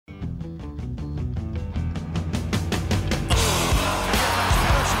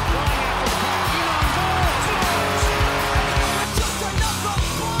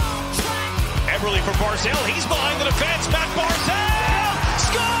penalty for Barzell. He's behind the defense. Matt Barzell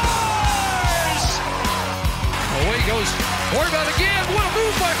scores! Away goes Horvat again. What a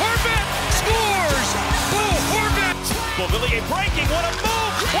move by Horvat! Scores! Bo Horvat! Beauvillier breaking. What a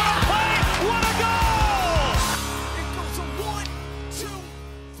move! What a play! What a goal! It goes a 1, 2,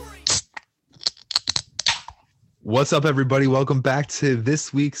 3. What's up, everybody? Welcome back to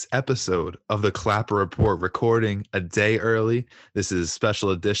this week's episode of the Clapper Report, recording a day early. This is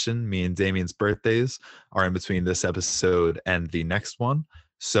special edition. Me and Damian's birthdays are in between this episode and the next one.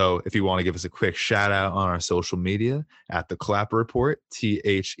 So if you want to give us a quick shout out on our social media at the Clapper Report,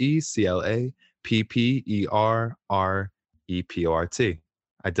 THECLAPPERREPORT.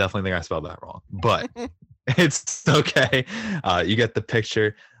 I definitely think I spelled that wrong, but it's okay. You get the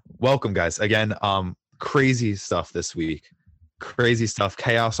picture. Welcome, guys. Again, crazy stuff this week. Crazy stuff.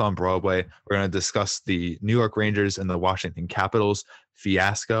 Chaos on Broadway. We're going to discuss the New York Rangers and the Washington Capitals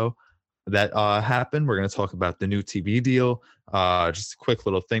fiasco that happened. We're going to talk about the new TV deal. Just a quick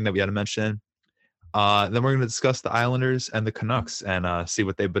little thing that we had to mention. Then we're going to discuss the Islanders and the Canucks and see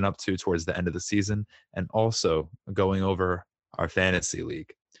what they've been up to towards the end of the season, and also going over our fantasy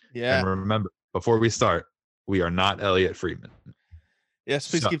league. Yeah. And remember, before we start, we are not Elliot Friedman. Yes,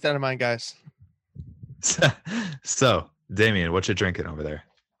 please keep that in mind, guys. So, Damian, what you drinking over there?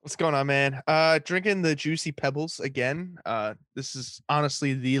 What's going on, man? Drinking the Juicy Pebbles again. This is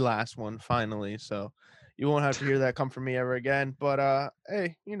honestly the last one, finally. So you won't have to hear that come from me ever again. But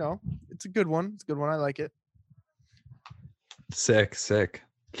hey, you know, it's a good one. It's a good one. I like it. Sick. So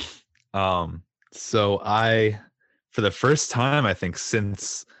I, for the first time, I think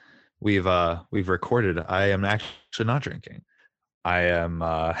since we've recorded, I am actually not drinking. I am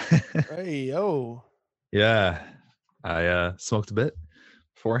Hey, yo. Yeah, I smoked a bit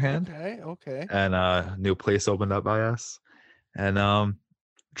beforehand. Okay. And a new place opened up by us, and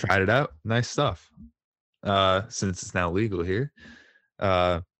tried it out. Nice stuff. Since it's now legal here,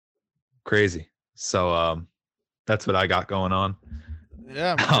 crazy. So that's what I got going on.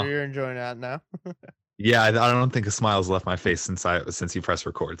 Yeah, I'm sure you're enjoying that now. Yeah, I don't think a smile's left my face since you press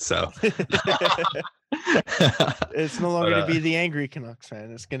record. So It's no longer to be the angry Canucks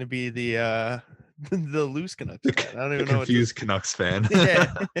fan. It's going to be the loose Canucks fan. I don't even know. Confused Canucks fan.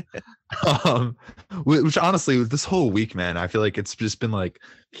 Yeah. Which honestly, this whole week, man, I feel like it's just been like,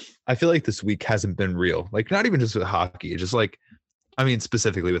 I feel like this week hasn't been real. Like, not even just with hockey, just like, I mean,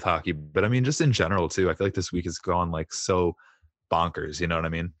 specifically with hockey, but I mean, just in general too. I feel like this week has gone like so bonkers. You know what I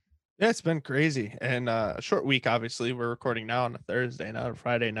mean? Yeah, it's been crazy, and a short week. Obviously, we're recording now on a Thursday, not a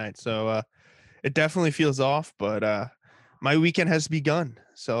Friday night, so it definitely feels off. But my weekend has begun,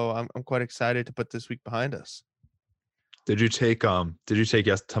 so I'm quite excited to put this week behind us. Did you take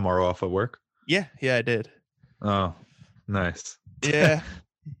tomorrow off of work? Yeah, I did. Oh, nice. Yeah,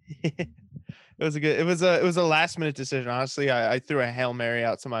 it was a last minute decision. Honestly, I threw a Hail Mary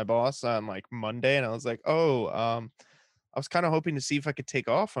out to my boss on like Monday, and I was like, I was kind of hoping to see if I could take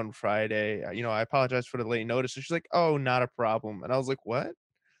off on Friday. You know, I apologize for the late notice. And she's like, "Oh, not a problem." And I was like, "What?"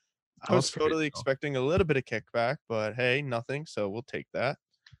 I was totally expecting a little bit of kickback, but hey, nothing. So we'll take that.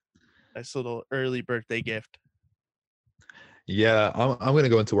 Nice little early birthday gift. Yeah, I'm gonna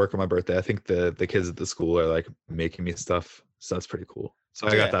go into work on my birthday. I think the kids at the school are like making me stuff, so that's pretty cool. So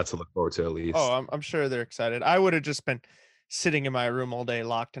I got that to look forward to at least. Oh, I'm sure they're excited. I would have just been sitting in my room all day,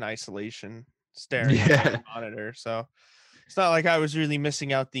 locked in isolation, staring at the monitor. So it's not like I was really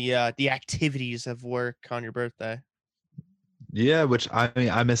missing out the activities of work on your birthday. Yeah, which I mean,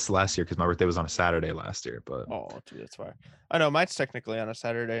 I missed last year because my birthday was on a Saturday last year. But oh, dude, that's why. I know mine's technically on a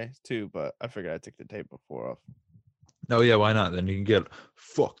Saturday too, but I figured I'd take the day before off. Oh yeah, why not? Then you can get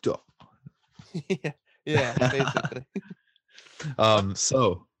fucked up. yeah, basically.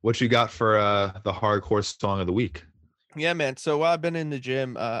 So what you got for the hardcore song of the week? Yeah, man. So while I've been in the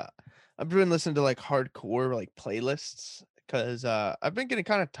gym, I've been listening to like hardcore like playlists because I've been getting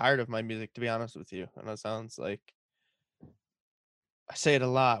kind of tired of my music, to be honest with you. And it sounds like I say it a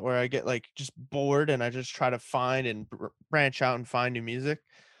lot, where I get like just bored and I just try to find and branch out and find new music.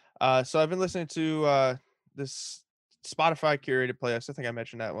 So I've been listening to this Spotify curated playlist. I think I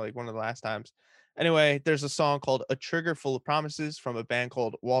mentioned that like one of the last times. Anyway, there's a song called "A Trigger Full of Promises" from a band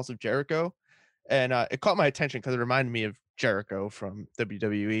called Walls of Jericho. And it caught my attention because it reminded me of Jericho from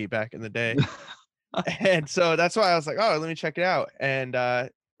WWE back in the day. And so that's why I was like, oh, let me check it out. And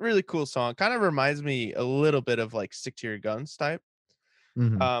really cool song. Kind of reminds me a little bit of like Stick to Your Guns type,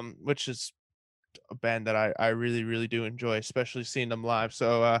 which is a band that I really, really do enjoy, especially seeing them live.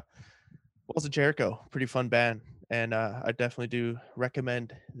 So Walls of Jericho, pretty fun band. And I definitely do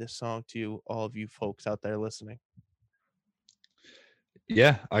recommend this song to all of you folks out there listening.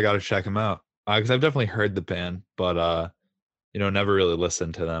 Yeah, I got to check them out. Because I've definitely heard the band, but never really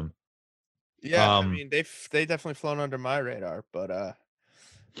listened to them. Yeah, I mean they definitely flown under my radar, but I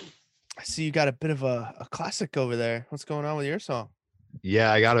see you got a bit of a classic over there. What's going on with your song?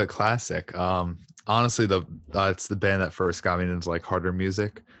 Yeah, I got a classic. Honestly, it's the band that first got me into like harder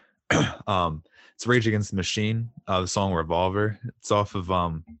music. It's Rage Against the Machine. The song Revolver. It's off of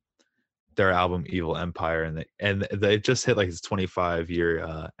their album Evil Empire, and they just hit like its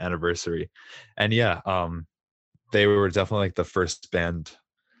 25-year anniversary. And yeah, they were definitely like the first band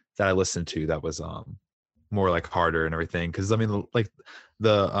that I listened to that was more like harder and everything. Because I mean, like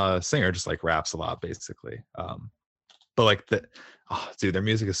the singer just like raps a lot basically. But like dude, their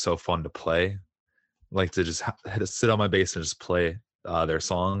music is so fun to play. Like to just to sit on my bass and just play their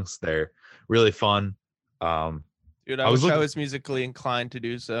songs. They're really fun. Dude, I I was wish I looking. was musically inclined to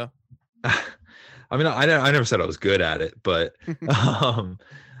do so. I mean, I never said I was good at it, but um,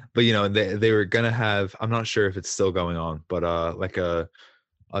 but they were gonna have. I'm not sure if it's still going on, but like a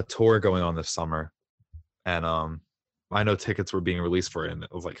tour going on this summer, and I know tickets were being released for it, and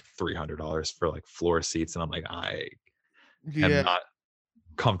it was like $300 for like floor seats, and I'm like, I am Yeah. not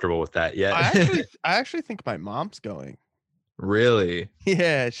comfortable with that yet. I actually think my mom's going. Really?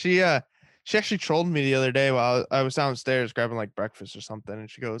 Yeah, she actually trolled me the other day while I was downstairs grabbing like breakfast or something, and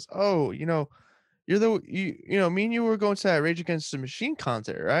she goes, "Oh, me and you were going to that Rage Against the Machine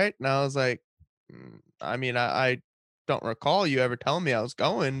concert, right?" And I was like, I mean, I don't recall you ever telling me I was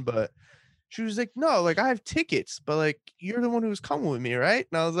going, but she was like, "No, like I have tickets, but like you're the one who was coming with me, right?"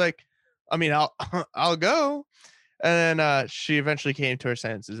 And I was like, "I mean, I'll I'll go." And then she eventually came to her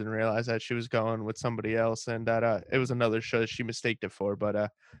senses and realized that she was going with somebody else, and that it was another show that she mistaked it for.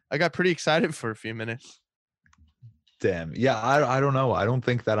 But I got pretty excited for a few minutes. Damn. Yeah, I don't know. I don't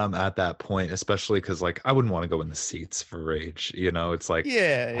think that I'm at that point, especially because like I wouldn't want to go in the seats for Rage. It's like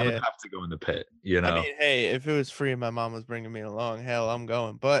Yeah, I would yeah. have to go in the pit. I mean, hey, if it was free and my mom was bringing me along, hell, I'm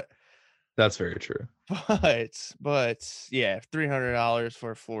going. But That's very true. but yeah, $300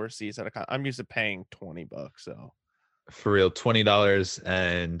 for floor seats at a I'm used to paying $20, so For real, $20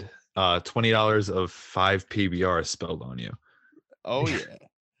 and $20 of 5 PBR spelled on you. oh yeah,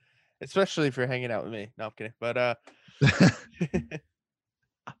 especially if you're hanging out with me. No, I'm kidding. But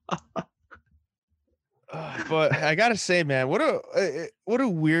but I gotta say, man, what a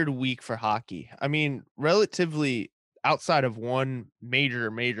weird week for hockey. I mean, relatively outside of one major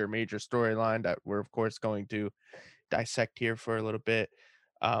storyline that we're of course going to dissect here for a little bit.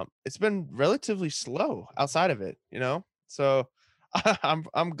 It's been relatively slow outside of it, you know. So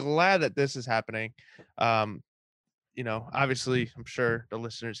I'm glad that this is happening. Um, obviously, I'm sure the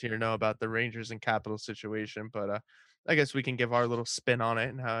listeners here know about the Rangers and Capitals situation, but I guess we can give our little spin on it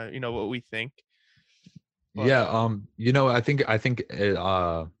and how what we think. But Yeah, I think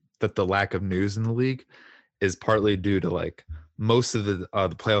that the lack of news in the league is partly due to like most of the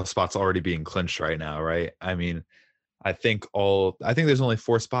playoff spots already being clinched right now, right? I mean, I think there's only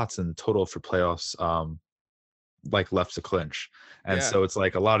 4 spots in total for playoffs like left to clinch. And yeah, so it's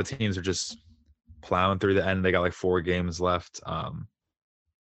like a lot of teams are just plowing through the end. They got like 4 games left.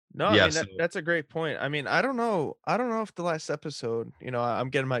 no, I Yeah, mean so that's a great point. I mean, I don't know if the last episode, I'm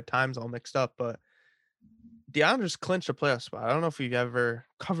getting my times all mixed up, but the Islanders clinched a playoff spot. I don't know if we've ever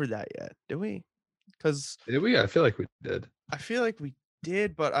covered that yet, did we? Because did we? I feel like we did. I feel like we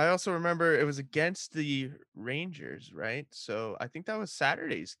did, but I also remember it was against the Rangers, right? So I think that was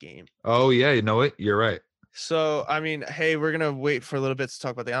Saturday's game. Oh yeah, you know what? You're right. So I mean, hey, we're gonna wait for a little bit to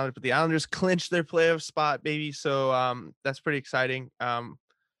talk about the Islanders, but the Islanders clinched their playoff spot, baby. So that's pretty exciting. Gonna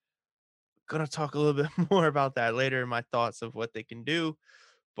talk a little bit more about that later in my thoughts of what they can do.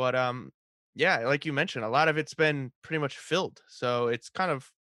 But yeah, like you mentioned, a lot of it's been pretty much filled. So it's kind of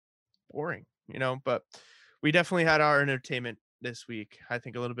boring, but we definitely had our entertainment this week. I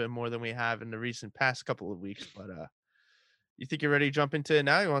think a little bit more than we have in the recent past couple of weeks. But you think you're ready to jump into it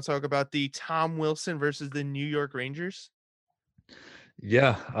now? You want to talk about the Tom Wilson versus the New York Rangers?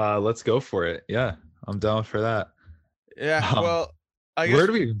 Yeah, let's go for it. Yeah, I'm down for that. Yeah, Um, well, I where guess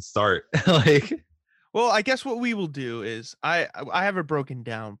do we even start? Like, I guess what we will do is I have it broken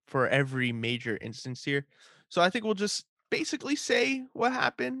down for every major instance here. So I think we'll just basically say what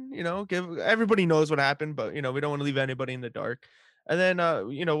happened, give everybody knows what happened, but we don't want to leave anybody in the dark. And then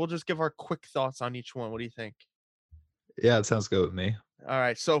we'll just give our quick thoughts on each one. What do you think? yeah, it sounds good with me. All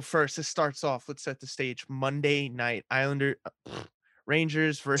right. So first, it starts off. Let's set the stage. Monday night,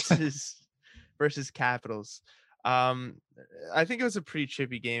 Rangers versus Capitals. Um, I think it was a pretty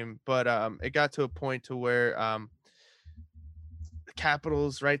chippy game, but it got to a point to where the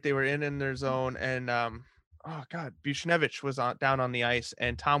Capitals, right? They were in their zone, and oh god, Buchnevich was down on the ice,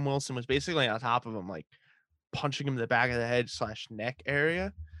 and Tom Wilson was basically on top of him, like punching him in the back of the head / neck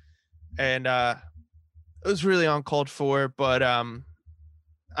area, and it was really uncalled for. But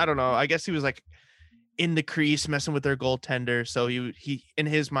I don't know. I guess he was like in the crease messing with their goaltender, so he in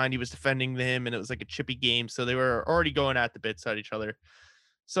his mind he was defending him, and it was like a chippy game, so they were already going at the bits at each other.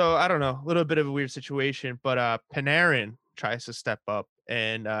 So I don't know, a little bit of a weird situation, but Panarin tries to step up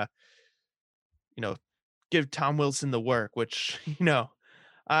and you know, give Tom Wilson the work, which,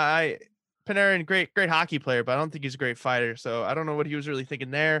 I Panarin, great hockey player, but I don't think he's a great fighter. So I don't know what he was really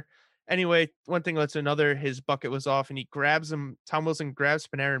thinking there. Anyway, one thing led to another. His bucket was off, and he grabs him. Tom Wilson grabs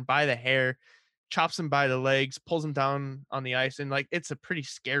Panarin by the hair, chops him by the legs, pulls him down on the ice, and like it's a pretty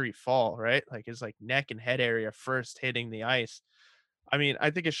scary fall, right? Like his like neck and head area first hitting the ice. I mean, I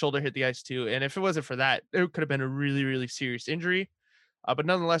think his shoulder hit the ice too, and if it wasn't for that, it could have been a really, really serious injury. But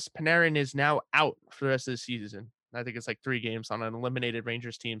nonetheless, Panarin is now out for the rest of the season. I think it's like 3 games on an eliminated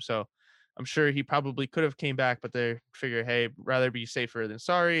Rangers team. So I'm sure he probably could have came back, but they figure, hey, rather be safer than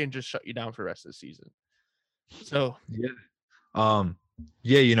sorry and just shut you down for the rest of the season. So Yeah. Um,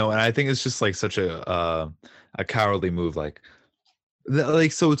 yeah, and I think it's just like such a cowardly move. Like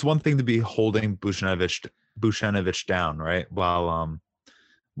so it's one thing to be holding Buchnevich down, right?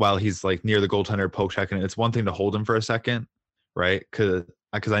 While he's like near the goaltender poke checking. It's one thing to hold him for a second, right? Because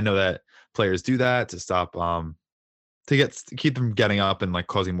I know that players do that to stop to keep them getting up and like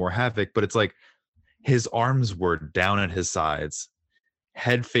causing more havoc. But it's like his arms were down at his sides,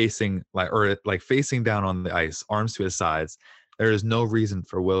 head facing like facing down on the ice, arms to his sides. There is no reason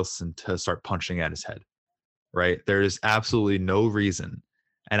for Wilson to start punching at his head, right? There is absolutely no reason.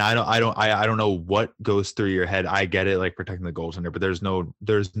 And I don't know what goes through your head. I get it, like protecting the goaltender, but there's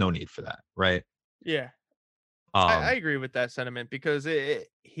no need for that, right? yeah, I Um, agree with that sentiment because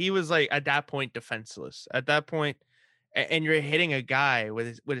he was like at that point defenseless. At that point, and you're hitting a guy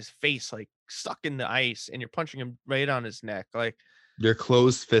with his face like stuck in the ice, and you're punching him right on his neck, like you're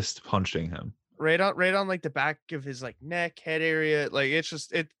closed fist punching him. right on like the back of his like neck, head area. Like it's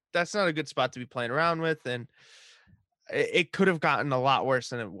just that's not a good spot to be playing around with, and it could have gotten a lot worse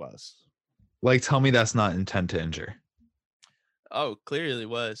than it was. Like, tell me that's not intent to injure. Oh, clearly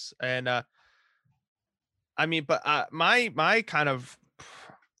was. And I mean, but my kind of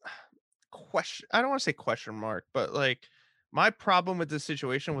question, I don't want to say question mark, but like my problem with this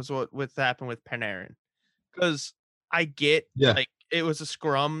situation was what happened with Panarin. Because I get Yeah. like it was a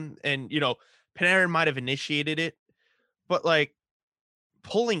scrum, and Panarin might have initiated it, but like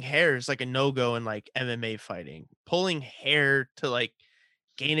pulling hair is like a no-go in like MMA fighting. Pulling hair to like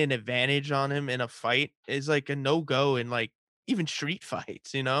gain an advantage on him in a fight is like a no-go in like even street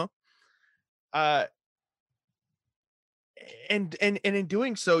fights. Uh and in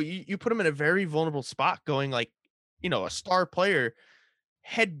doing so, you put him in a very vulnerable spot going like, a star player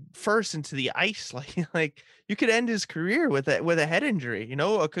head first into the ice. Like you could end his career with a head injury.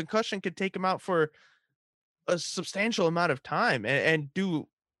 A concussion could take him out for a substantial amount of time and do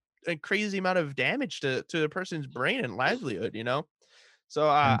a crazy amount of damage to the person's brain and livelihood. So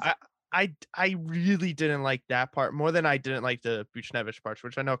And I really didn't like that part more than I didn't like the Buchnevich part,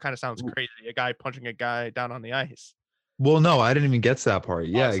 which I know kind of sounds crazy. A guy punching a guy down on the ice. well, no, I didn't even get to that part. Oh,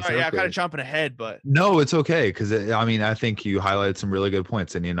 Yeah, sorry. Yeah, I'm kind of exactly. jumping ahead, but No, it's okay because I mean, I think you highlighted some really good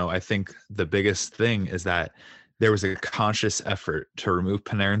points, and I think the biggest thing is that there was a conscious effort to remove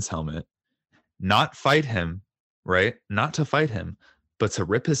Panarin's helmet, not fight him, right? Not to fight him, but to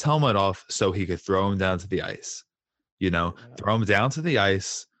rip his helmet off so he could throw him down to the ice. Throw him down to the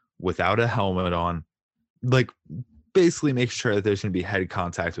ice without a helmet on, like basically make sure that there's going to be head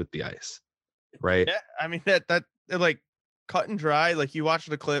contact with the ice, right? yeah, I mean that like cut and dry. Like you watch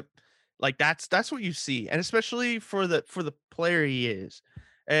the clip, like that's what you see, and especially for the player he is.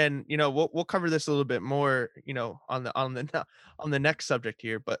 And we'll cover this a little bit more, on the next subject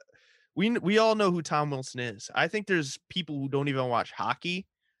here. But we all know who Tom Wilson is. I think there's people who don't even watch hockey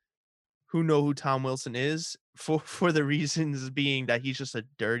who know who Tom Wilson is for the reasons being that he's just a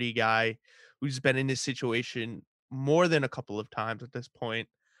dirty guy who's been in this situation more than a couple of times at this point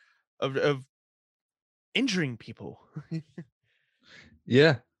of injuring people.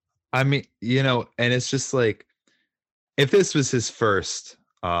 Yeah. I mean, and it's just like if this was his first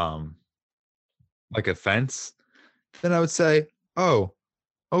like offense, then I would say, "Oh,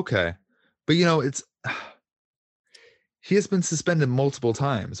 okay." But it's he has been suspended multiple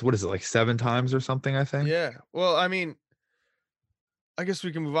times. What is it, like 7 times or something, I think? Yeah. Well, I mean, I guess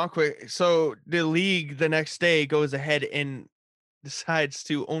we can move on quick. So the league the next day goes ahead and decides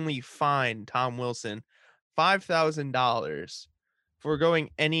to only fine Tom Wilson $5,000 for going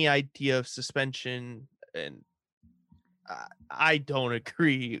any idea of suspension and I don't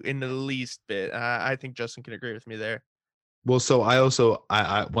agree in the least bit. I think Justin can agree with me there. Well, so I also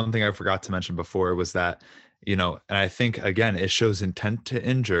I one thing I forgot to mention before was that, and I think again it shows intent to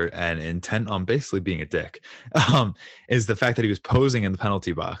injure and intent on basically being a dick. Is the fact that he was posing in the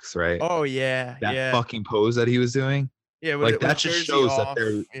penalty box, right? Oh yeah, That yeah, fucking pose that he was doing, yeah. like With that just jersey shows that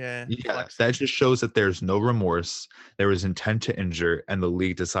there, off, yeah, yeah, that flexing. just shows that there's no remorse. There was intent to injure, and the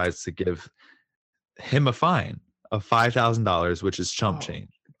league decides to give him a fine of $5,000, which is chump Oh, change,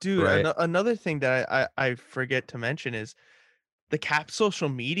 dude, right? another thing that I forget to mention is the Cap social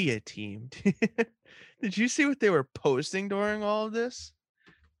media team. Did you see what they were posting during all of this?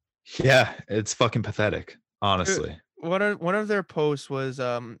 Yeah, it's fucking pathetic, Dude, honestly. one of their posts was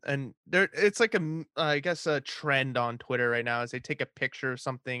and there it's like I guess a trend on Twitter right now is they take a picture of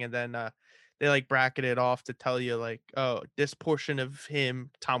something and then they like bracket it off to tell you like, oh, this portion of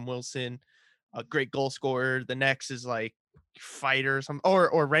him, Tom Wilson, a great goal scorer. The next is like fighter or something,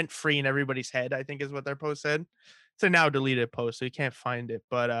 or rent free in everybody's head, I think is what their post said. It's a now deleted post, so you can't find it.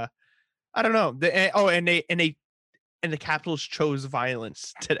 But I don't know. And the Capitals chose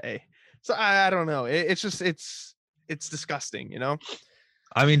violence today. So I don't know. It's just it's disgusting, you know?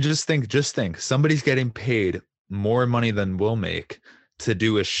 I mean, just think, somebody's getting paid more money than we'll make to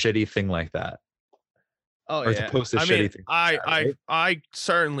do a shitty thing like that, Oh or to yeah. post a I mean, shitty thing like that, right? I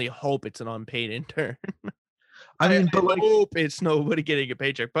certainly hope it's an unpaid intern. I I mean, but like, hope it's nobody getting a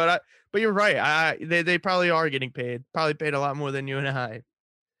paycheck. But you're right. They probably are getting paid. Probably paid a lot more than you and I.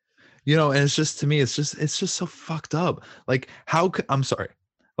 and it's just, to me, it's just so fucked up. Like, I'm sorry.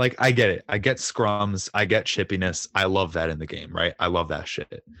 Like, I get it. I get scrums. I get chippiness. I love that in the game, right? I love that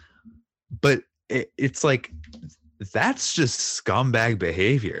shit. But it's like, that's just scumbag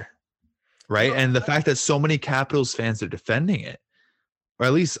behavior, right? No. And the fact that so many Capitals fans are defending it, or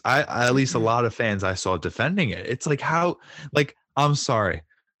at least a lot of fans I saw defending it. It's like, how, like, I'm sorry,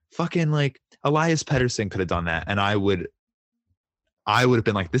 fucking, like, Elias Pettersson could have done that, and I would have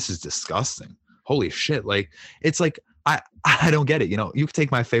been like, this is disgusting. Holy shit. Like, it's like, I don't get it. You could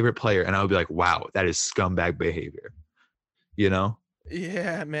take my favorite player and I would be like, wow, that is scumbag behavior, you know?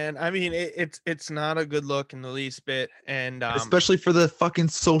 Yeah, man. I mean, it's not a good look in the least bit. And Especially for the fucking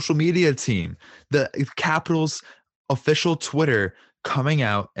social media team, the Capitals official Twitter coming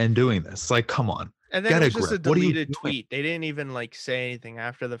out and doing this. Like, come on, and then it get a was just a grip. What are you deleted doing? tweet. They didn't even like say anything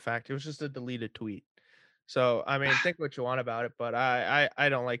after the fact. It was just a deleted tweet. So I mean, think what you want about it, but I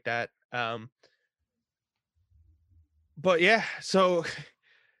don't like that. But yeah, so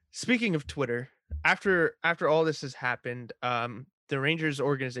speaking of Twitter, after all this has happened, the Rangers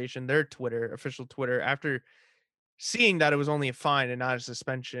organization, their Twitter, official Twitter, after seeing that it was only a fine and not a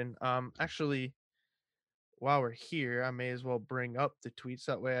suspension, actually, while we're here, I may as well bring up the tweets.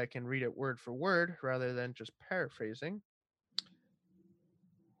 That way I can read it word for word rather than just paraphrasing.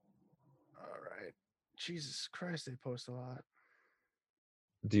 All right. Jesus Christ, they post a lot.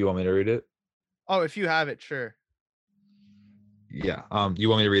 Do you want me to read it? Oh, if you have it, sure. Yeah. You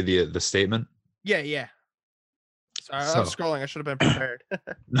want me to read the statement? Yeah, yeah. Sorry, I was So scrolling. I should have been prepared.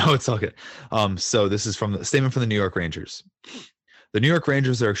 no, it's all good. So this is from the statement from the New York Rangers. The New York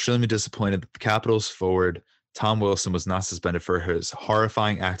Rangers are extremely disappointed that the Capitals forward Tom Wilson was not suspended for his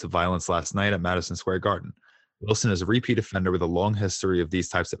horrifying act of violence last night at Madison Square Garden. Wilson is a repeat offender with a long history of these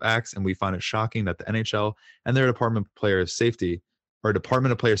types of acts, and we find it shocking that the NHL and their Department of Player Safety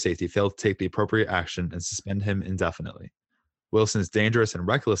failed to take the appropriate action and suspend him indefinitely. Wilson's dangerous and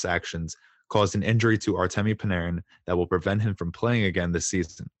reckless actions caused an injury to Artemi Panarin that will prevent him from playing again this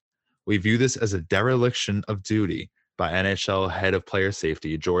season. We view this as a dereliction of duty by NHL head of player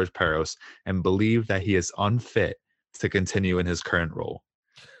safety, George Peros, and believe that he is unfit to continue in his current role.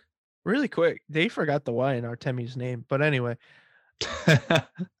 Really quick, they forgot the Y in Artemi's name. But anyway,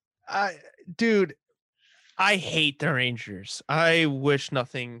 I dude, I hate the Rangers. I wish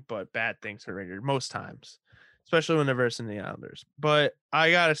nothing but bad things for Rangers most times, especially when they're versing the Islanders. But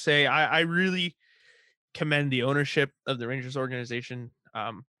I gotta say, I really commend the ownership of the Rangers organization,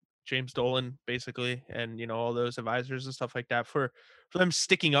 James Dolan, basically, and all those advisors and stuff like that for them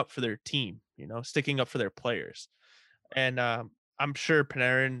sticking up for their team, sticking up for their players. And I'm sure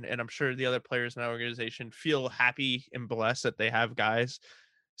Panarin and I'm sure the other players in that organization feel happy and blessed that they have guys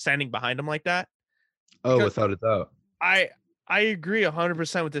standing behind them like that. Oh, Because without a doubt. I I agree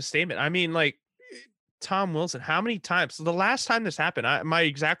 100% with this statement. I mean, like Tom Wilson, how many times? So the last time this happened, my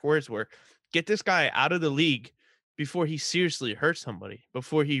exact words were, "Get this guy out of the league before he seriously hurts somebody,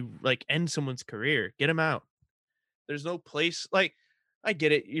 before he like ends someone's career. Get him out." There's no place like I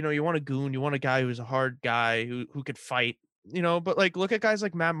get it. You want a goon, you want a guy who's a hard guy who could fight. but like look at guys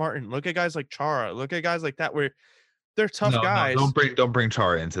like Matt Martin, look at guys like Chara, look at guys like that where they're tough No, guys. don't bring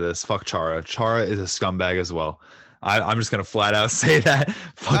Chara into this. Fuck Chara. Chara is a scumbag as well. I'm just gonna flat out say that.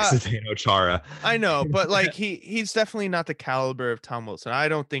 Fuck Zdeno Chara. I know, but like he's definitely not the caliber of Tom Wilson. I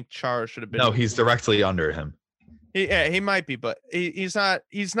don't think Chara should have been. No, he's directly under him. He might be, but he's not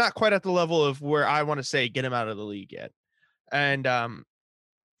quite at the level of where I want to say get him out of the league yet. And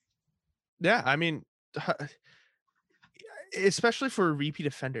yeah, I mean, especially for a repeat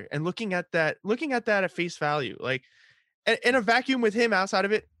offender, and looking at that at face value, like in a vacuum with him outside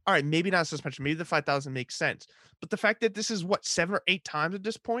of it, all right, maybe not suspension, maybe the 5,000 makes sense. But the fact that this is what 7 or 8 times at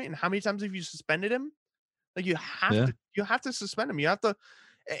this point, and how many times have you suspended him? Like you have to suspend him. You have to,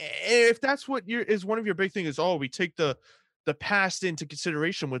 if that's what is one of your big things is, oh, we take the past into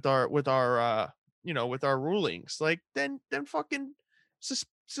consideration with our with our rulings, like then fucking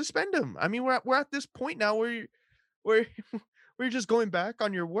suspend him. I mean, we're at this point now where you're just going back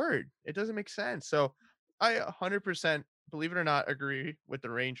on your word. It doesn't make sense. So I 100%, believe it or not, agree with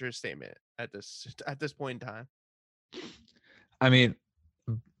the Rangers statement at this point in time. I mean,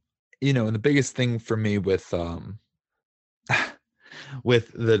 and the biggest thing for me with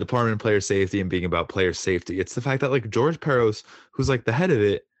with the Department of Player Safety and being about player safety, it's the fact that like George Peros, who's like the head of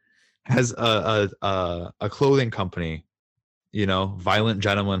it, has a clothing company, Violent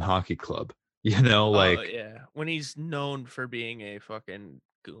Gentleman Hockey Club, like when he's known for being a fucking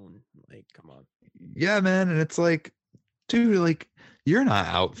goon, like come on. Yeah, man, and it's like, dude, like you're not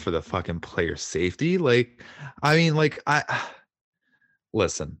out for the fucking player safety. Like, I mean, like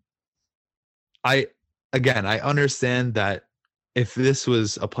listen. I understand that if this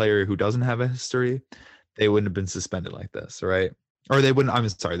was a player who doesn't have a history, they wouldn't have been suspended like this, right? Or they wouldn't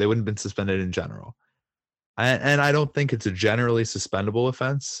have been suspended in general. And I don't think it's a generally suspendable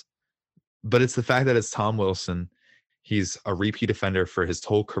offense, but it's the fact that it's Tom Wilson. He's a repeat offender for his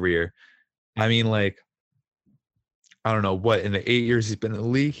whole career. I mean, like, I don't know what, in the 8 years he's been in the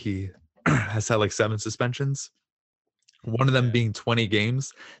league, he has had like 7 suspensions. One of them being 20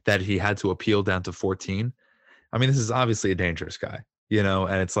 games that he had to appeal down to 14. I mean, this is obviously a dangerous guy,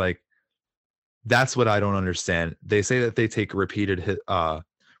 and it's like, that's what I don't understand. They say that they take repeat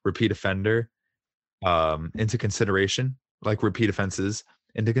offender into consideration, like repeat offenses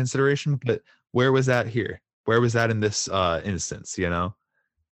into consideration. But where was that here? Where was that in this instance,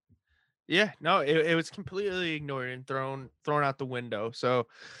 Yeah, no, it was completely ignored and thrown out the window. So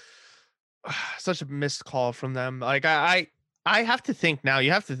such a missed call from them. Like I have to think now.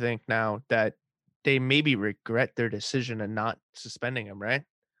 You have to think now that they maybe regret their decision and not suspending him, right?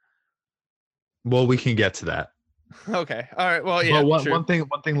 Well, we can get to that. Okay. All right. Well, yeah. Well, one thing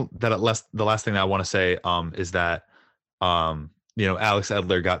that the last thing that I want to say is that Alex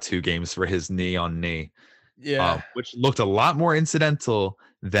Edler got 2 games for his knee on knee. Yeah. Which looked a lot more incidental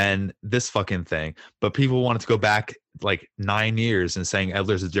than this fucking thing. But people wanted to go back like 9 years and saying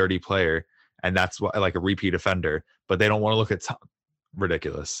Edler's a dirty player, and that's what, like, a repeat offender. But they don't want to look at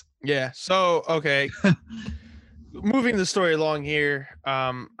ridiculous. Yeah. So okay. Moving the story along here,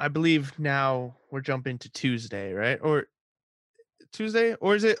 I believe now we're jumping to Tuesday, right? Or Tuesday,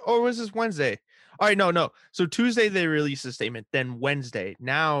 or was this Wednesday? All right, no. So Tuesday they released a statement. Then Wednesday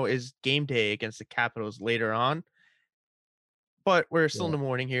now is game day against the Capitals later on. But we're still in the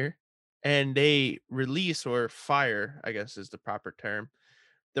morning here, and they release or fire, I guess is the proper term,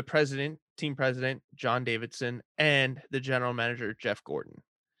 the team president John Davidson, and the general manager Jeff Gordon.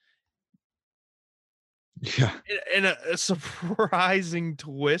 Yeah. In a surprising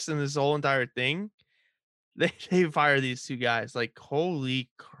twist in this whole entire thing, they fire these 2 guys. Like, holy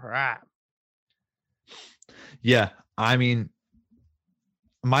crap. Yeah, I mean,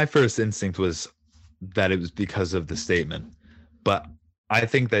 my first instinct was that it was because of the statement, but I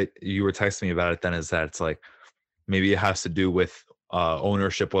think that you were texting me about it then, is that it's like maybe it has to do with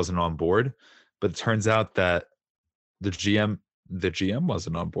ownership wasn't on board, but it turns out that the GM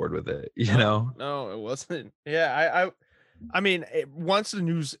wasn't on board with it. No, it wasn't. Yeah, I mean, once the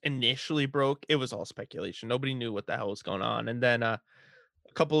news initially broke, it was all speculation. Nobody knew what the hell was going on, and then a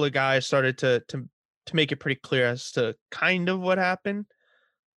couple of guys started to make it pretty clear as to kind of what happened.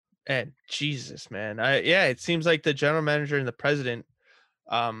 And Jesus, man, it seems like the general manager and the president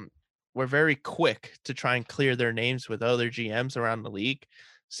were very quick to try and clear their names with other GMs around the league,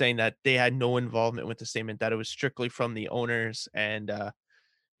 saying that they had no involvement with the statement, that it was strictly from the owners, and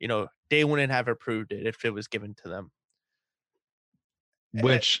they wouldn't have approved it if it was given to them.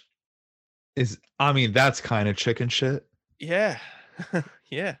 Which is, I mean, that's kind of chicken shit. Yeah.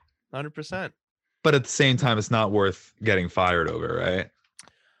 Yeah, 100%. But at the same time, it's not worth getting fired over, right?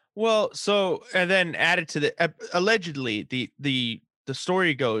 Well, so and then added to the allegedly the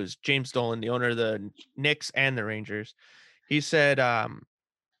story goes James Dolan, the owner of the Knicks and the Rangers, he said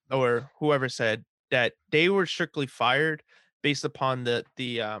or whoever said that they were strictly fired based upon the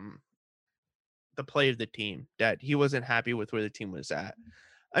play of the team, that he wasn't happy with where the team was at.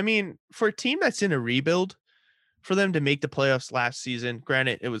 I mean, for a team that's in a rebuild, for them to make the playoffs last season,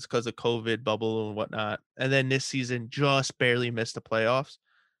 granted it was because of COVID bubble and whatnot, and then this season just barely missed the playoffs.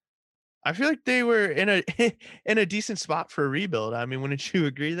 I feel like they were in a in a decent spot for a rebuild. I mean, wouldn't you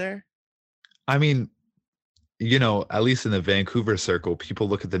agree there? I mean, you know, at least in the Vancouver circle, people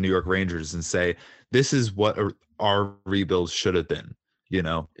look at the New York Rangers and say, this is what our rebuild should have been, you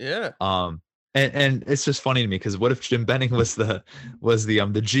know? Yeah. And it's just funny to me because what if Jim Benning was the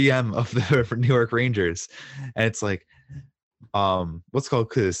GM of the New York Rangers, and it's like, what's called,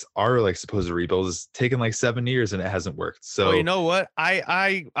 because our like supposed rebuild is taking like 7 years and it hasn't worked. So Well, you know what?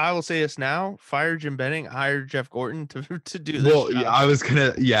 I will say this now: fire Jim Benning, hire Jeff Gordon to do this. well, job. I was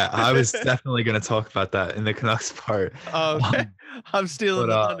definitely gonna talk about that in the Canucks part. Oh, okay. I'm stealing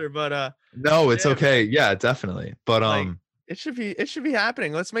but, the thunder, but No, it's yeah, okay. Yeah, definitely. But like it should be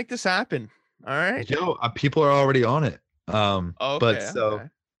happening. Let's make this happen. All right. yo, people are already on it. Okay. But so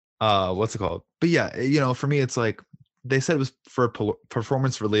Okay. what's it called? But yeah, you know, for me, it's like they said it was for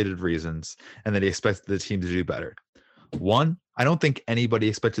performance related reasons, and that he expected the team to do better. One, I don't think anybody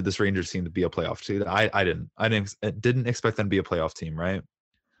expected this Rangers team to be a playoff team. I didn't expect them to be a playoff team, right?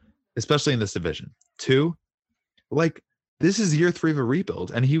 Especially in this division. Two, like this is year 3 of a rebuild,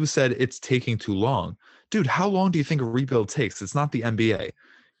 and he was said it's taking too long. Dude, how long do you think a rebuild takes? It's not the NBA,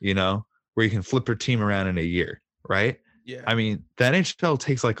 you know, where you can flip your team around in a year, right? Yeah. I mean, the NHL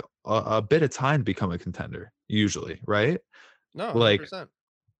takes like a bit of time to become a contender, usually, right? No, Like, 100%.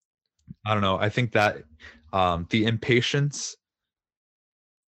 I don't know. I think that the impatience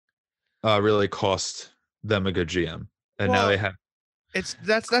really cost them a good GM, and now Well, they have.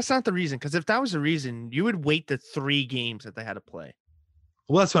 that's not the reason. Because if that was the reason, you would wait the 3 games that they had to play.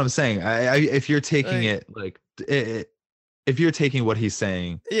 Well, that's what I'm saying. If you're taking Like, it like if you're taking what he's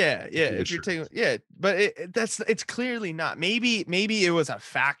saying, yeah, yeah. to the If you're truth. taking, yeah, but it's clearly not. Maybe it was a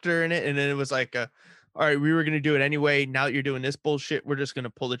factor in it, and then it was like, all right, we were gonna do it anyway. Now that you're doing this bullshit, we're just gonna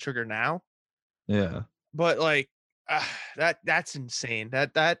pull the trigger now. Yeah. But like, that's insane.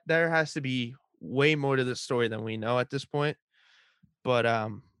 That there has to be way more to the story than we know at this point. But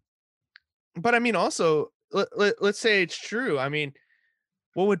but I mean, also let's say it's true. I mean,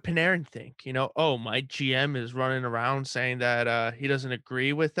 what would Panarin think? You know, oh, my GM is running around saying that he doesn't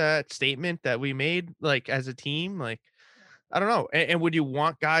agree with that statement that we made, like as a team. Like, I don't know. And would you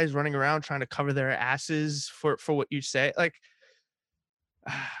want guys running around trying to cover their asses for what you say? Like,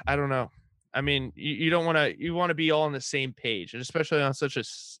 I don't know. I mean, you don't want to. You want to be all on the same page, and especially on such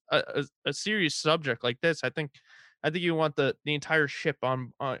a serious subject like this. I think you want the entire ship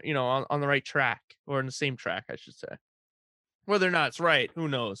on you know on the right track, or on the same track, I should say. Whether or not it's right, who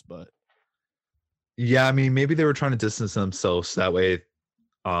knows? But Yeah, I mean, maybe they were trying to distance themselves that way.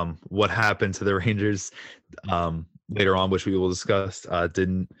 What happened to the Rangers later on, which we will discuss,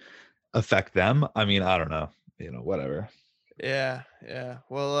 didn't affect them. I mean, I don't know. You know, whatever. yeah, yeah.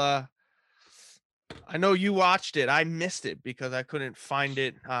 Well, I know you watched it. I missed it because I couldn't find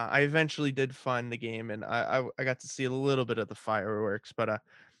it. I eventually did find the game, and I got to see a little bit of the fireworks, but I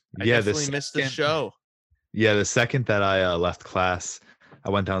Yeah, the definitely missed the second show. yeah, the second that I left class, I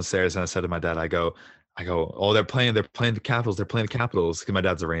went downstairs and I said to my dad, oh, they're playing the Capitals, they're playing the Capitals, because my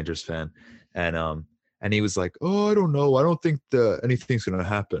dad's a Rangers fan. And he was like, oh, I don't know. I don't think anything's gonna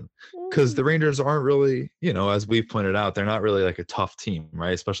happen. Because the Rangers aren't really, you know, as we've pointed out, they're not really like a tough team,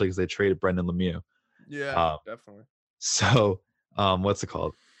 right? Especially because they traded Brendan Lemieux. Yeah, Uh, definitely. so what's it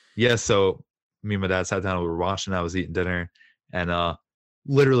called? Yeah, so me and my dad sat down, we were watching, I was eating dinner, and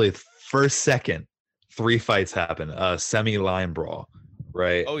literally first second, 3 fights happen, semi-line brawl,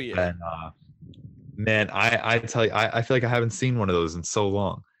 right? Oh yeah. And man, I tell you, I feel like I haven't seen one of those in so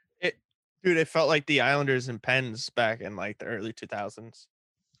long. It, dude, it felt like the Islanders and Pens back in like the early 2000s.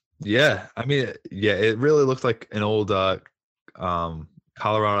 Yeah, I mean, yeah, it really looked like an old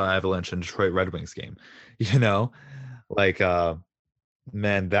Colorado Avalanche and Detroit Red Wings game, you know? Like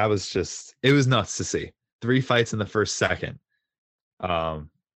man, that was just, it was nuts to see. 3 fights in the first second. Um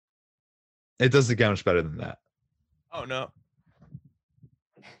it doesn't get much better than that. Oh no.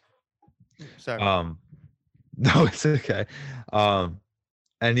 Sorry. No, it's okay.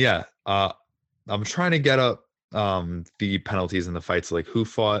 And yeah, I'm trying to get up the penalties in the fights, like who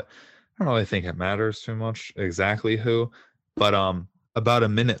fought. I don't really think it matters too much exactly who, but about a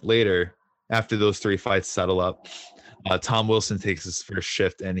minute later, after those 3 fights settle up, Tom Wilson takes his first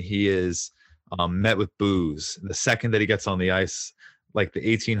shift, and he is met with boos the second that he gets on the ice. Like the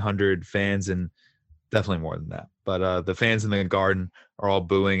 1,800 fans, and definitely more than that. But the fans in the Garden are all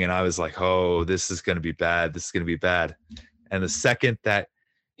booing, and I was like, "Oh, this is going to be bad. This is going to be bad." And the second that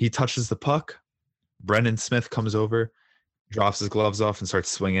he touches the puck, Brendan Smith comes over, drops his gloves off, and starts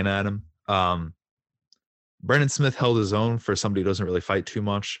swinging at him. Brendan Smith held his own for somebody who doesn't really fight too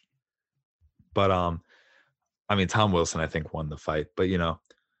much. But I mean, Tom Wilson, I think, won the fight. But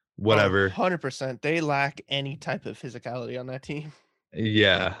whatever. 100%. They lack any type of physicality on that team.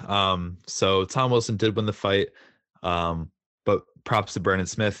 Yeah. So Tom Wilson did win the fight. But props to Brendan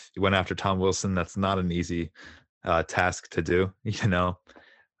Smith. He went after Tom Wilson. That's not an easy task to do,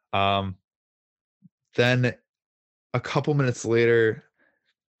 Then a couple minutes later,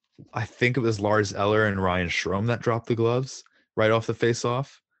 I think it was Lars Eller and Ryan Strome that dropped the gloves right off the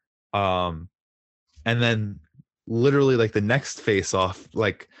face-off. And then literally like the next face-off,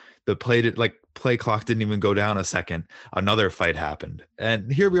 like the play clock didn't even go down a second. Another fight happened.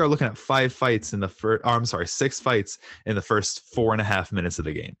 And here we are looking at 6 fights in the first 4.5 minutes of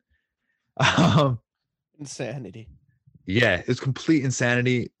the game. Insanity. Yeah, it's complete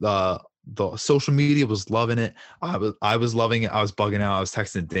insanity. The social media was loving it. I was loving it. I was bugging out. I was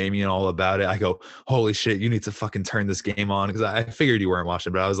texting Damian all about it. I go, holy shit, you need to fucking turn this game on, because I figured you weren't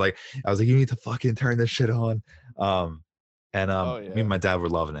watching, but I was like, you need to fucking turn this shit on. Me and my dad were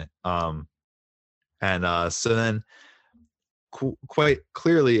loving it. So then quite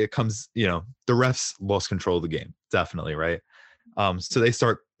clearly it comes, the refs lost control of the game, definitely, right? So they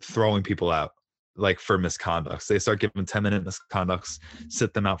start throwing people out, like for misconducts. They start giving 10-minute misconducts,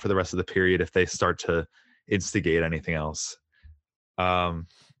 sit them out for the rest of the period if they start to instigate anything else. Chara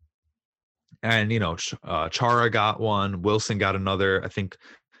got one, Wilson got another. I think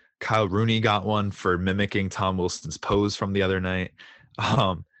Kyle Rooney got one for mimicking Tom Wilson's pose from the other night.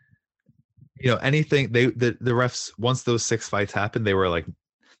 Anything the refs, once those 6 fights happened, they're like,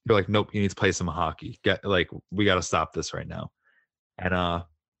 nope, you need to play some hockey. We got to stop this right now. And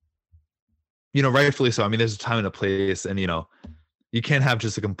rightfully so. I mean, there's a time and a place, and you can't have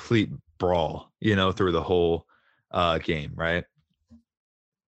just a complete brawl, through the whole game, right?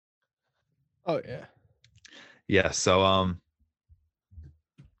 Oh yeah. Yeah. So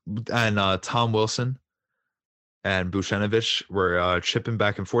Tom Wilson and Buchnevich were chipping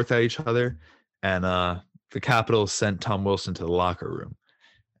back and forth at each other, and the Capitals sent Tom Wilson to the locker room,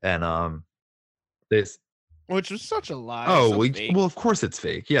 and which was such a lie. Oh, so fake. well, of course it's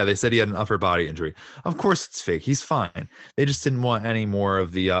fake. Yeah, they said he had an upper body injury. Of course it's fake. He's fine. They just didn't want any more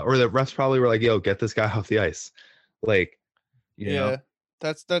of the, or the refs probably were like, yo, get this guy off the ice.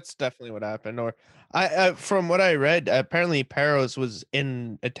 That's definitely what happened. Or I from what I read, apparently Peros was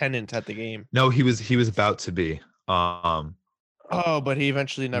in attendance at the game. No, he was about to be. Oh, but he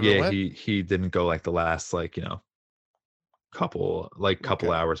eventually never went. He didn't go like the last couple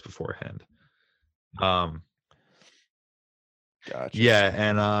hours beforehand. Gotcha. Yeah,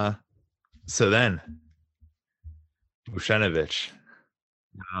 and so then Buchnevich.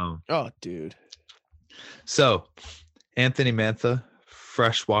 Oh, dude. So Anthony Mantha,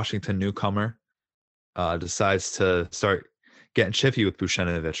 fresh Washington newcomer, decides to start getting chippy with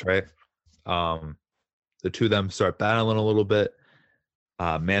Buchnevich, right? The two of them start battling a little bit.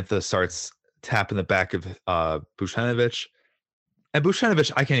 Mantha starts tapping the back of Buchnevich. And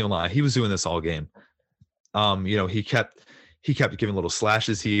Buchnevich, I can't even lie, he was doing this all game. He kept giving little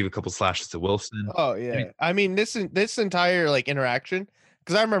slashes. He gave a couple slashes to Wilson. Oh yeah. I mean, this entire interaction,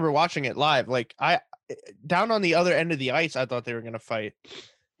 because I remember watching it live. Like down on the other end of the ice, I thought they were gonna fight,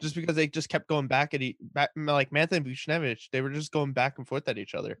 just because they just kept going back like Mantha and Buchnevich. They were just going back and forth at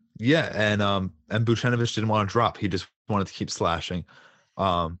each other. Yeah, and Buchnevich didn't want to drop. He just wanted to keep slashing.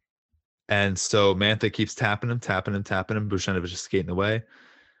 And so Mantha keeps tapping him. Buchnevich is skating away.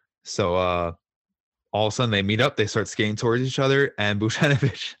 So all of a sudden they meet up, they start skating towards each other, and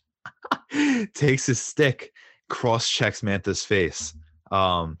Buchnevich takes his stick, cross-checks Mantha's face.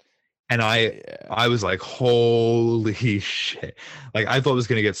 And I was like, holy shit. Like, I thought it was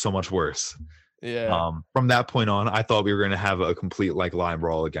going to get so much worse. Yeah. From that point on, I thought we were going to have a complete line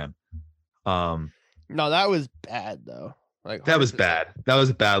brawl again. No, that was bad though. Like, that was bad. That was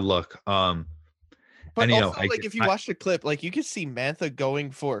a bad look. But and, also, if you watch the clip, you can see Mantha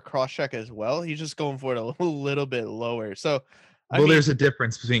going for a cross check as well. He's just going for it a little bit lower. So, there's a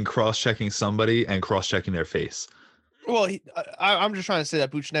difference between cross checking somebody and cross checking their face. Well, I'm just trying to say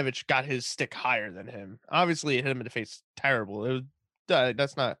that Buchnevich got his stick higher than him. Obviously, it hit him in the face terrible. It was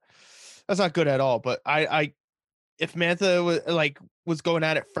that's not good at all. But if Mantha was going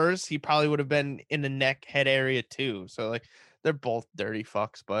at it first, he probably would have been in the neck head area too. So like they're both dirty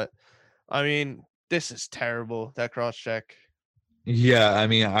fucks. But I mean, this is terrible. That cross check. Yeah, I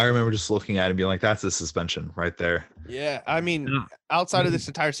mean, I remember just looking at it and being like, "That's a suspension right there." Yeah, I mean, Yeah. outside of this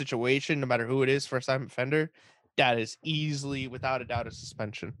entire situation, no matter who it is, first time offender, that is easily, without a doubt, a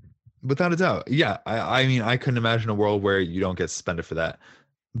suspension. Without a doubt. Yeah, I mean, I couldn't imagine a world where you don't get suspended for that.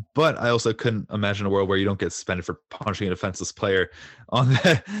 But I also couldn't imagine a world where you don't get suspended for punching a defenseless player on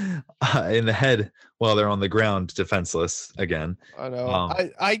the in the head while they're on the ground defenseless again. I know. Um,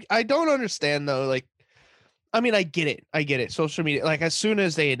 I don't understand though. Like, I mean, I get it. I get it. Social media, like as soon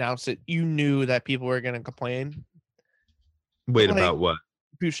as they announced it, you knew that people were gonna complain. wait, Like about what?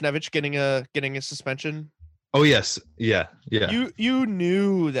 Buchnevich getting a suspension. Oh yes, yeah. You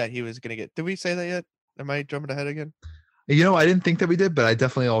knew that he was gonna get. Did we say that yet? Am I jumping ahead again? You know, I didn't think that we did, but I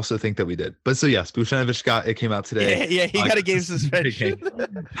definitely also think that we did. But so yes, Buchnevich it came out today. Yeah, he got a game suspension.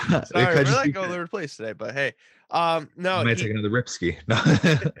 Sorry, we're like all it over the place today, but hey, no, might take another Ripski.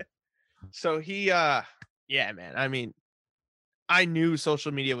 No. so he, yeah, man. I mean, I knew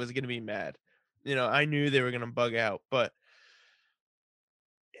social media was gonna be mad. You know, I knew they were gonna bug out, but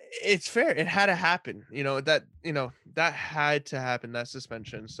it's fair. It had to happen. That had to happen. That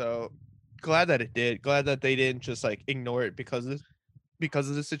suspension. So glad that it did. Glad that they didn't just like ignore it because of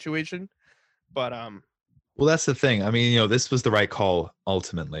the situation. But Well, that's the thing. I mean, this was the right call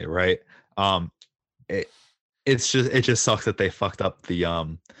ultimately, right? Um, it it just sucks that they fucked up the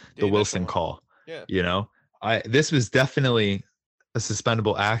the Wilson initial one. call. Yeah. This was definitely a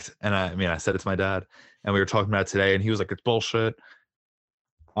suspendable act, and I mean, I said it to my dad, and we were talking about it today, and he was like, "It's bullshit."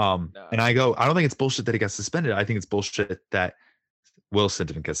 No. And I go, I don't think it's bullshit that he got suspended. I think it's bullshit that Wilson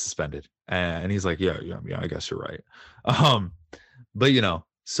didn't get suspended. And he's like, yeah, I guess you're right. But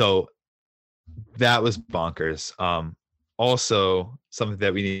so that was bonkers. Also, something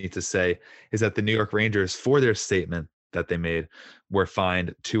that we need to say is that the New York Rangers, for their statement that they made, were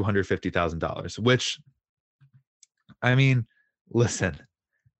fined $250,000, which, I mean, listen,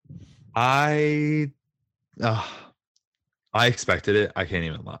 I expected it. I can't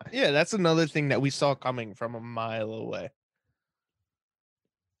even lie. Yeah, that's another thing that we saw coming from a mile away.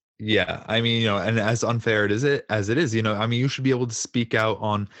 Yeah, I mean, and as unfair as it is, I mean, you should be able to speak out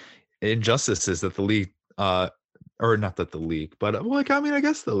on injustices that the league, or not that the league, but I mean, I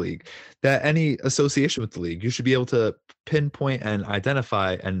guess the league, that any association with the league, you should be able to pinpoint and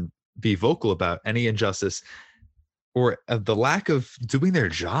identify and be vocal about any injustice or the lack of doing their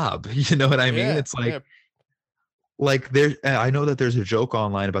job. You know what I mean? Yeah, It's like, yeah. I know that there's a joke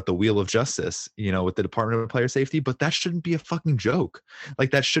online about the wheel of justice, with the Department of Player Safety, but that shouldn't be a fucking joke. Like,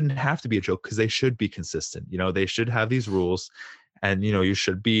 that shouldn't have to be a joke, because they should be consistent. They should have these rules, and you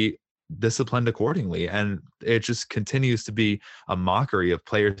should be disciplined accordingly. And it just continues to be a mockery of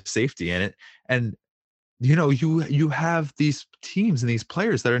player safety in it. And you have these teams and these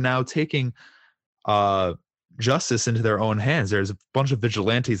players that are now taking justice into their own hands. There's a bunch of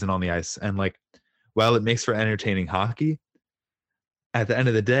vigilantes on the ice, and while it makes for entertaining hockey, at the end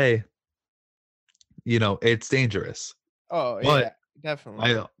of the day, it's dangerous. Oh, But yeah,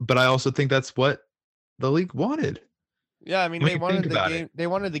 definitely. But I also think that's what the league wanted. Yeah, I mean, I they mean, wanted think the about game. They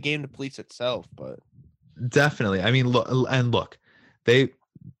wanted the game to police itself, but Definitely. I mean, look, they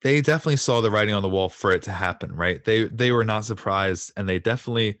definitely saw the writing on the wall for it to happen, right? They were not surprised, and they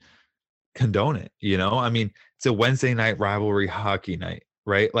definitely condone it. I mean, it's a Wednesday night rivalry hockey night,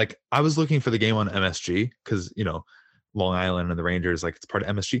 right? Like, I was looking for the game on MSG because Long Island and the Rangers, like, it's part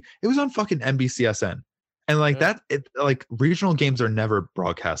of MSG. It was on fucking NBCSN, and Yeah. regional games are never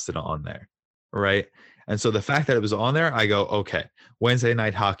broadcasted on there, right? And so the fact that it was on there, I go, okay, Wednesday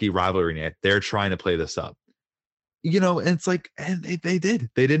night hockey rivalry night, they're trying to play this up, and it's like, and they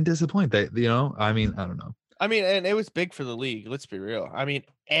didn't disappoint. I mean, I don't know. I mean, and it was big for the league. Let's be real. I mean,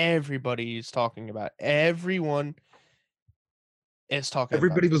 everybody's talking about. Everyone is talking about.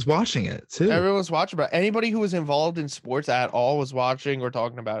 Everybody was watching it too. Everyone's watching about. Anybody who was involved in sports at all was watching or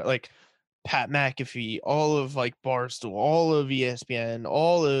talking about it. Like Pat McAfee, all of Barstool, all of ESPN,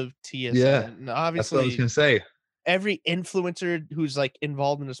 all of TSN. Yeah, And that's what I was obviously, gonna say. every influencer who's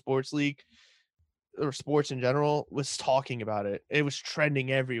involved in the sports league or sports in general was talking about it. It was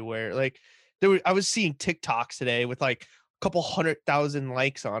trending everywhere. I was seeing TikToks today with a couple 100,000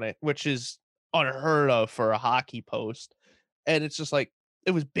 likes on it, which is unheard of for a hockey post. And it's just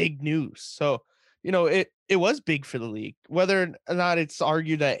it was big news. So, it was big for the league. Whether or not it's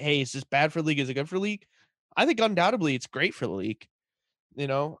argued that, hey, is this bad for the league? Is it good for the league? I think undoubtedly it's great for the league.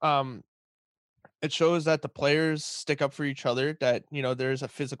 It shows that the players stick up for each other, that, there's a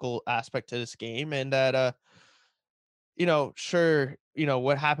physical aspect to this game, and that sure,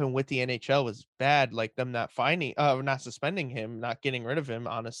 what happened with the NHL was bad, like them not not suspending him, not getting rid of him,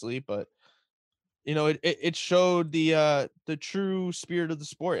 honestly, but it showed the true spirit of the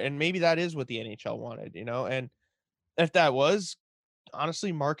sport, and maybe that is what the NHL wanted, and if that was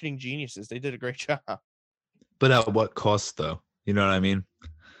honestly marketing geniuses, they did a great job. But at what cost, though? You know what I mean?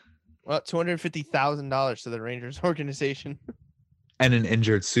 Well, $250,000 to the Rangers organization And an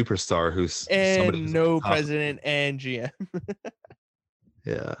injured superstar who's somebody and who's at the no top of the president and GM. league.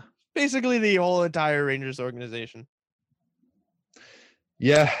 Yeah. Basically, the whole entire Rangers organization.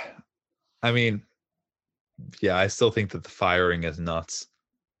 Yeah. I mean, yeah, I still think that the firing is nuts.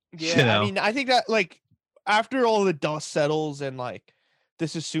 Yeah, You know? I mean, I think that like after all the dust settles and like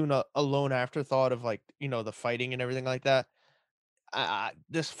this is soon a lone afterthought of like the fighting and everything like that.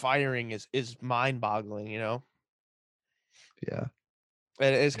 This firing is mind boggling, Yeah.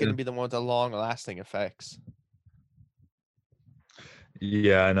 and it's going Yeah. to be the one with the long lasting effects.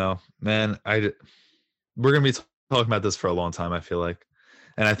 Yeah, I know, man. We're gonna be talking about this for a long time, I feel like,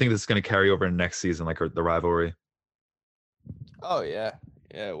 and I think this is gonna carry over in next season, like the rivalry. Oh yeah,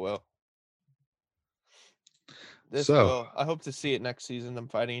 it will. This So, will. I hope to see it next season. Them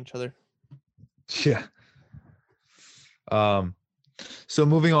fighting each other. yeah. So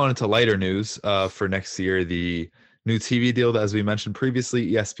moving on into lighter news, for next year, the new TV deal that, as we mentioned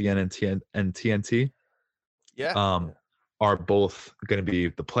previously, ESPN and TNT, Yeah. are both going to be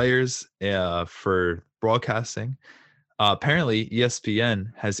the players for broadcasting. Apparently,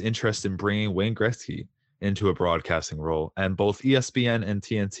 ESPN has interest in bringing Wayne Gretzky into a broadcasting role, and both ESPN and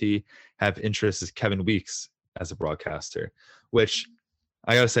TNT have interest as Kevin Weeks as a broadcaster, which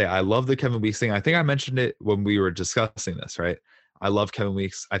I gotta say, I love the Kevin Weeks thing. I think I mentioned it when we were discussing this, right? I love Kevin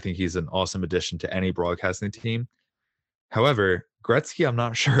Weeks. I think he's an awesome addition to any broadcasting team. However, Gretzky, I'm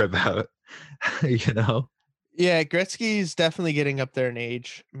not sure about, you know? Yeah, Gretzky's definitely getting up there in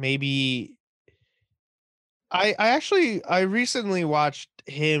age. Maybe I recently watched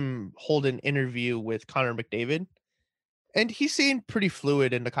him hold an interview with Connor McDavid, and he seemed pretty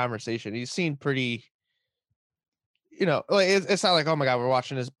fluid in the conversation. He seemed pretty, like it's not like, oh my god, we're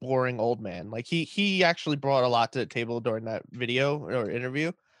watching this boring old man. Like he actually brought a lot to the table during that video or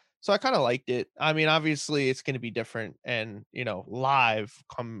interview. So I kind of liked it. I mean, obviously it's going to be different and, live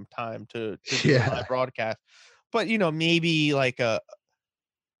come time to do a Yeah. live broadcast. But, maybe like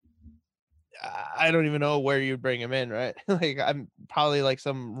I don't even know where you'd bring him in, right? Like I'm probably like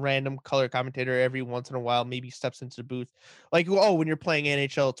some random color commentator every once in a while, maybe steps into the booth. Like, oh, when you're playing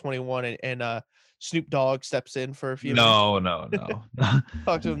NHL 21 and Snoop Dogg steps in for a few minutes. No.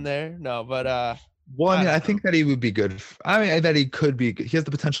 Talk to him there. No, but Well, I mean, don't I know. think that he would be good. I mean, that he could be. He has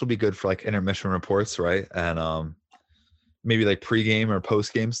the potential to be good for like intermission reports, right? And maybe like pregame or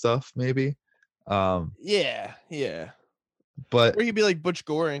postgame stuff, maybe. Yeah. But Or he'd be like Butch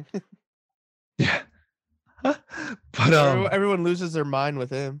Goring. yeah, but Everyone loses their mind with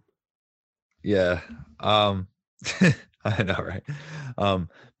him. yeah, I know, right?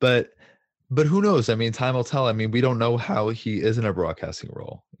 But who knows? I mean, time will tell. I mean, we don't know how he is in a broadcasting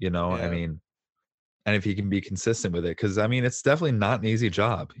role. I Yeah. mean, and if he can be consistent with it, because I mean, it's definitely not an easy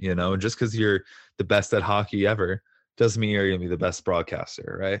job. And just because you're the best at hockey ever doesn't mean you're gonna be the best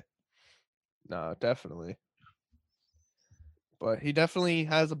broadcaster, right? No, definitely. But he definitely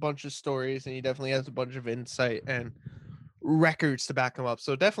has a bunch of stories and he definitely has a bunch of insight and records to back him up.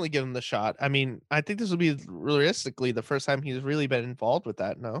 So definitely give him the shot. I mean, I think this will be realistically the first time he's really been involved with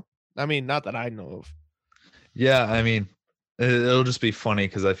that. No, I mean, not that I know of. Yeah, I mean, it'll just be funny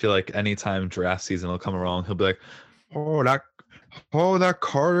because I feel like anytime draft season will come along, he'll be like, "Oh, that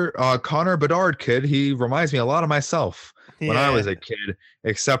Connor Bedard kid, he reminds me a lot of myself when I was a kid,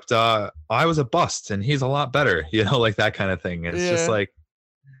 except I was a bust and he's a lot better," like that kind of thing. It's just Yeah. like,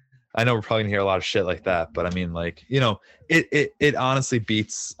 I know we're probably gonna hear a lot of shit like that, but I mean, like, it honestly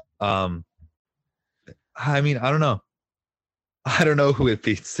beats. I mean, I don't know. I don't know who it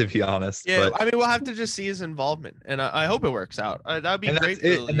beats, to be honest. Yeah. But I mean, we'll have to just see his involvement and I hope it works out. That'd be and great. that's For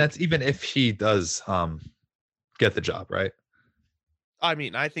the it, and league. that's even if he does get the job, right? I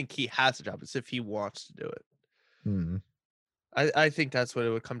mean, I think he has a job. It's if he wants to do it. Hmm. I think that's what it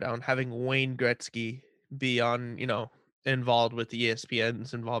would come down. Having Wayne Gretzky be on, involved with the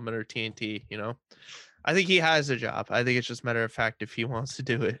ESPN's involvement or TNT, I think he has a job. I think it's just a matter of fact if he wants to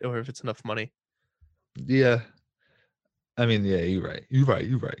do it or if it's enough money. Yeah. I mean, yeah, you're right.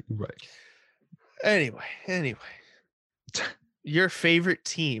 Anyway. Your favorite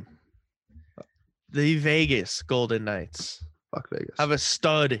team, the Vegas Golden Knights, Fuck Vegas. have a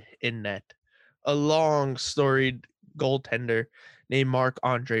stud in net, a long storied goaltender named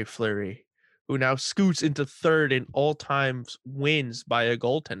Marc-Andre Fleury, who now scoots into third in all-time wins by a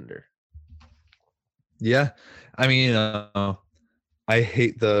goaltender. Yeah. I mean, I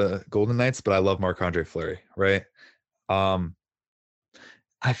hate the Golden Knights, but I love Marc-Andre Fleury, right? Um,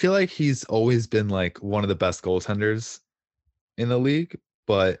 I feel like he's always been like one of the best goaltenders in the league,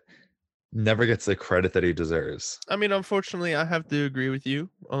 but never gets the credit that he deserves. I mean, unfortunately, I have to agree with you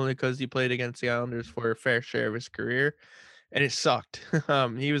only because he played against the Islanders for a fair share of his career, and it sucked.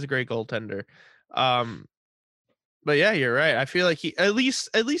 He was a great goaltender. Um, but yeah, you're right. I feel like he at least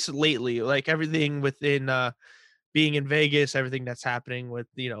lately, like everything within being in Vegas, everything that's happening with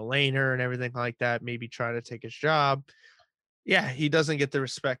Laner and everything like that, maybe trying to take his job. Yeah, he doesn't get the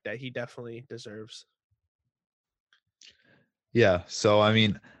respect that he definitely deserves. Yeah. So I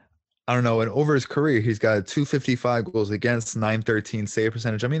mean, I don't know. And over his career, he's got 255 goals against, 913 save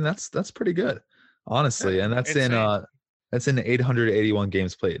percentage. I mean, that's pretty good, honestly. Yeah, And that's insane. in 881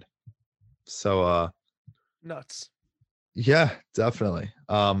 games played. So Nuts. yeah, definitely.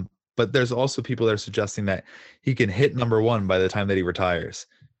 But there's also people that are suggesting that he can hit number one by the time that he retires.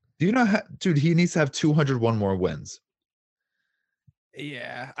 Do you know how, dude, he needs to have 201 more wins.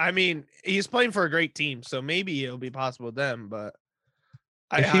 Yeah, I mean, he's playing for a great team, so maybe it'll be possible with them, but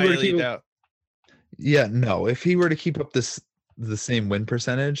I If he were to highly keep doubt. Yeah, no, if he were to keep up the same win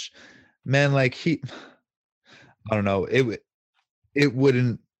percentage, man, like I don't know, it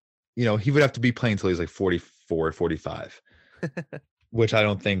wouldn't, he would have to be playing until he's like 44, 45, which I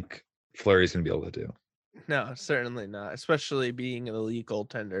don't think Fleury's gonna be able to do. No, certainly not, especially being an elite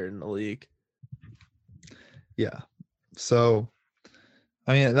goaltender in the league. Yeah. So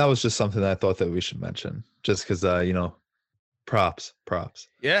I mean, that was just something that I thought that we should mention, just because props.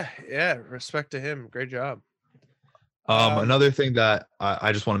 Yeah, respect to him. Great job. Um, Another thing that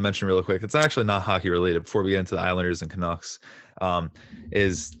I just want to mention real quick, it's actually not hockey related before we get into the Islanders and Canucks,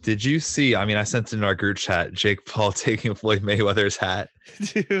 is did you see, I mean, I sent in our group chat, Jake Paul taking Floyd Mayweather's hat.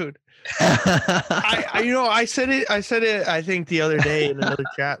 dude, I said it, I think the other day in another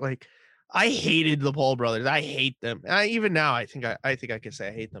chat, like, I hated the Paul brothers. I hate them. Even now, I think I can say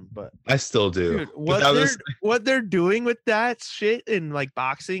I hate them, but I still do. dude, But that was what they're doing with that shit in like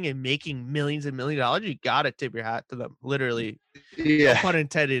boxing and making millions and millions of dollars, you gotta tip your hat to them. Literally, no yeah. pun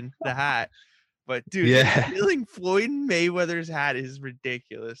intended, the hat. But dude, Yeah. stealing Floyd Mayweather's hat is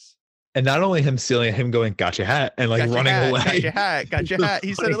ridiculous. And not only him stealing it, him going, got your hat, and like Got your running hat, away. got your hat, got your hat.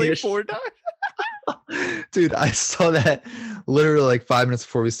 He said it like Funniest 4 times. Dude, I saw that literally like 5 minutes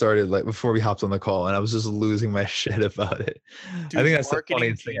before we started, like before we hopped on the call, and I was just losing my shit about it. Dude, I think that's the marketing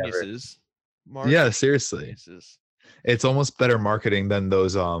funniest thing ever. geniuses. Yeah, seriously. Geniuses. It's almost better marketing than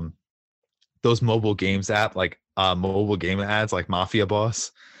those mobile games app, like mobile game ads like Mafia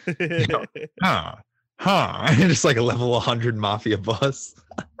Boss. Just like a level 100 Mafia Boss.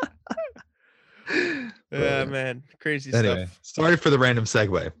 Yeah, man, crazy Anyway, stuff. sorry for the random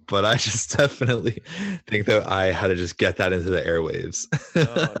segue, but I just definitely think that I had to just get that into the airwaves.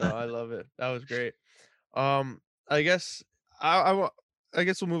 No, I love it. That was great. I guess I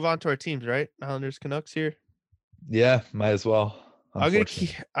guess we'll move on to our teams, right? Islanders, Canucks here. Yeah, might as well. I want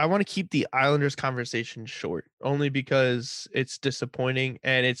to keep the Islanders conversation short, only because it's disappointing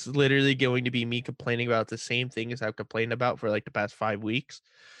and it's literally going to be me complaining about the same thing as I've complained about for like the past 5 weeks.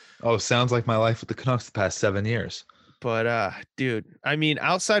 Oh, sounds like my life with the Canucks the past 7 years. But dude, I mean,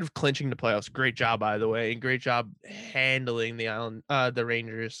 outside of clinching the playoffs, great job by the way, and great job handling the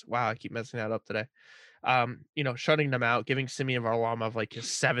Rangers. Wow, I keep messing that up today. Shutting them out, giving Simeon Varlamov like his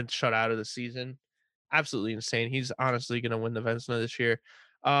 7th shutout of the season. Absolutely insane. He's honestly going to win the Vezina this year.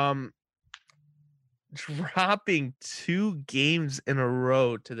 Dropping 2 games in a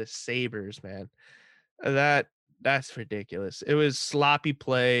row to the Sabres, man. That's ridiculous. It was sloppy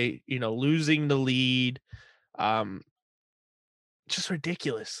play, losing the lead. Just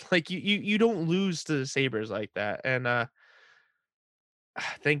ridiculous. Like you don't lose to the Sabres like that. And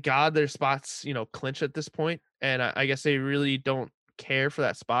thank God their spots, clinch at this point. And I guess they really don't care for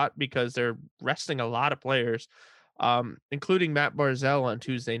that spot because they're resting a lot of players, including Matt Barzal on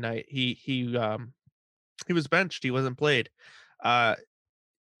Tuesday night. He was benched. He wasn't played.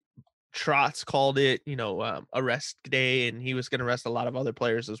 Trotz called it, a rest day, and he was going to rest a lot of other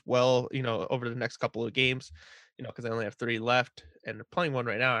players as well, over the next couple of games, because they only have 3 left and they're playing 1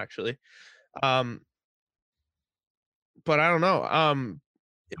 right now, actually. But I don't know.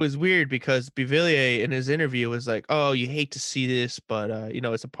 It was weird because Beauvillier in his interview was like, "Oh, you hate to see this, but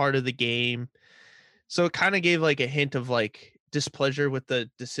it's a part of the game." So it kind of gave like a hint of like displeasure with the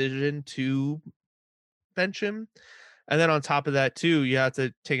decision to bench him. And then on top of that too, you have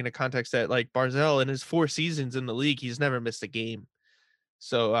to take into context that like Barzal in his 4 seasons in the league, he's never missed a game.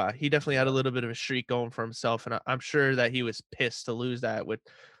 So he definitely had a little bit of a streak going for himself, and I'm sure that he was pissed to lose that with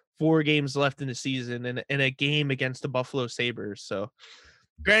 4 games left in the season and a game against the Buffalo Sabres. So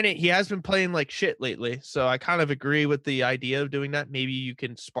granted, he has been playing like shit lately, so I kind of agree with the idea of doing that. Maybe you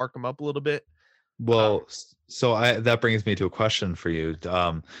can spark him up a little bit. Well, so that brings me to a question for you.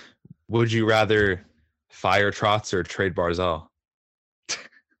 Would you rather fire Trotz or trade Barzal?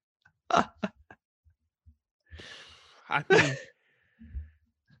 I mean,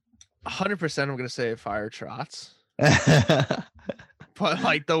 100% I'm going to say fire Trotz. But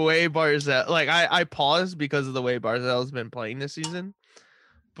like the way Barzal, like I paused because of the way Barzal's been playing this season.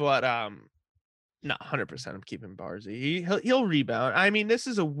 But no, 100% I'm keeping Barzy. He'll rebound. I mean, this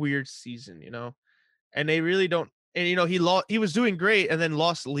is a weird season, and they really don't. And he was doing great, and then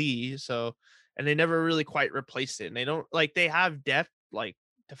lost Lee. So, and they never really quite replaced it. And they don't they have depth like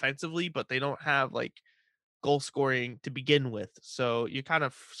defensively, but they don't have like goal scoring to begin with. So you kind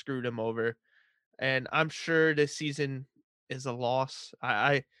of screwed him over. And I'm sure this season is a loss.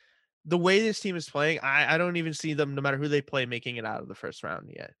 The way this team is playing, I don't even see them, no matter who they play, making it out of the first round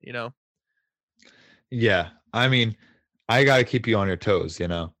yet. Yeah, I mean, I gotta keep you on your toes,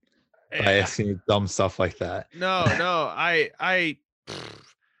 by asking you dumb stuff like that. No, I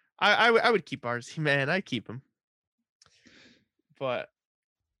would keep Barzy, man. I keep him. But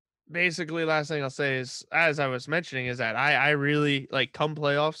basically, last thing I'll say is, as I was mentioning, is that I really like come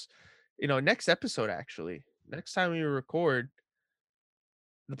playoffs. Next episode, actually, next time we record,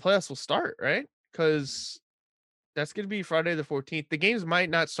 the playoffs will start, right? Because that's going to be Friday the 14th. The games might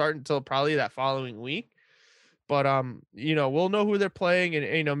not start until probably that following week. But we'll know who they're playing,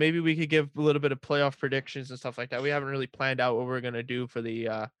 and maybe we could give a little bit of playoff predictions and stuff like that. We haven't really planned out what we're gonna do for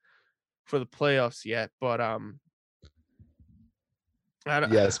the playoffs yet, but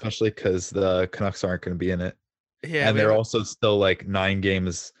yeah, especially because the Canucks aren't going to be in it. Yeah, and they're also still like 9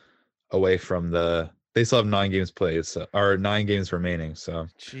 games away from they still have 9 games played, or 9 games remaining. So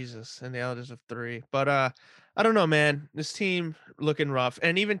Jesus, and the Islanders have 3. But I don't know, man. This team looking rough.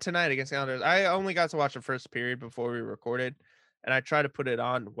 And even tonight against the Islanders, I only got to watch the first period before we recorded, and I tried to put it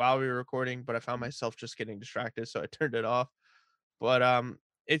on while we were recording, but I found myself just getting distracted, so I turned it off. But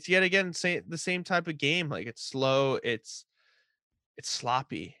it's yet again the same type of game. Like, it's slow, it's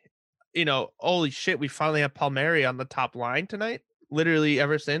sloppy. Holy shit, we finally have Palmieri on the top line tonight. Literally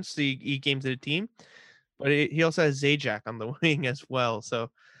ever since he came to the team. But he also has Zajac on the wing as well.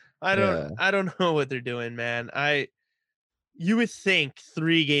 So I don't know what they're doing, man. You would think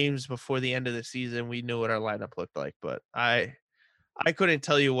 3 games before the end of the season we knew what our lineup looked like, but I couldn't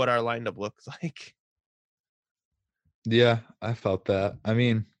tell you what our lineup looks like. Yeah, I felt that. I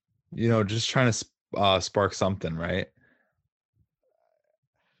mean, just trying to spark something, right?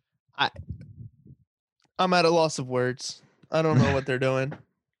 I'm at a loss of words. I don't know what they're doing.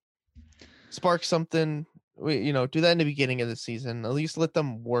 Spark something. Do that in the beginning of the season. At least let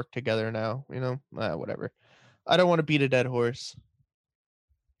them work together now. Whatever. I don't want to beat a dead horse.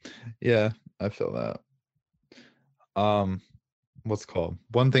 Yeah, I feel that. What's it called?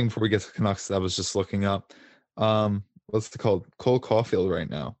 One thing before we get to Canucks, I was just looking up. What's it called? Cole Caulfield right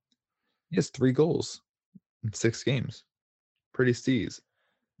now. He has 3 goals in 6 games. Pretty steez.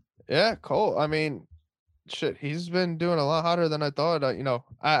 Yeah, Cole. I mean, shit, he's been doing a lot hotter than I thought.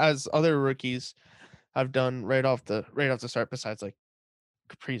 As other rookies have done right off the start, besides like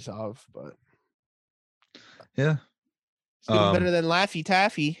Kaprizov, but yeah, he's doing better than Laffy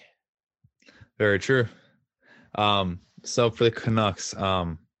Taffy. Very true. So for the Canucks,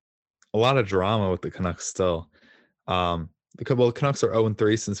 a lot of drama with the Canucks still. The Canucks are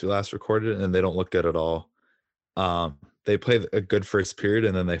 0-3 since we last recorded, and they don't look good at all. They play a good first period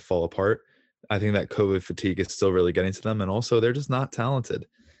and then they fall apart. I think that COVID fatigue is still really getting to them, and also they're just not talented.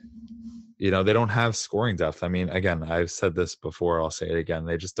 They don't have scoring depth. I mean, again, I've said this before, I'll say it again.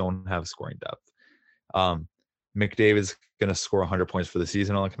 They just don't have scoring depth. McDavid's going to score 100 points for the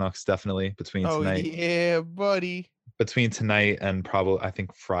season on the Canucks, definitely, between tonight. Yeah, buddy. Between tonight and probably, I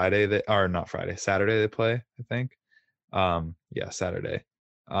think Saturday they play, I think. Yeah, Saturday.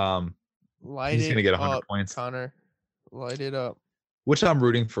 He's going to get 100 points. Connor, light it up. Which I'm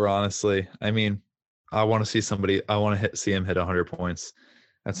rooting for, honestly. I mean, I want to see see him hit 100 points.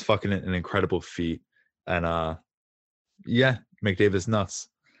 That's fucking an incredible feat. And yeah, McDavid's nuts.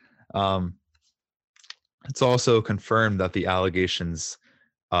 It's also confirmed that the allegations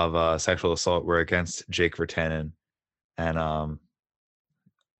of sexual assault were against Jake Virtanen. And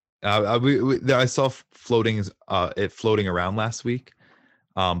I saw it floating around last week,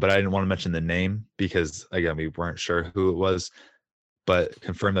 but I didn't want to mention the name because, again, we weren't sure who it was. but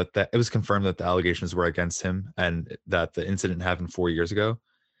it was confirmed that the allegations were against him and that the incident happened 4 years ago.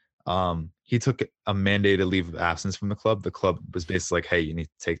 He took a mandated leave of absence from the club. The club was basically like, hey, you need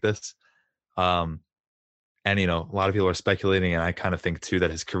to take this. And a lot of people are speculating, and I kind of think too that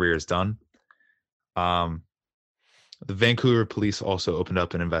his career is done. The Vancouver police also opened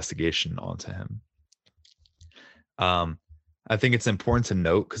up an investigation onto him. I think it's important to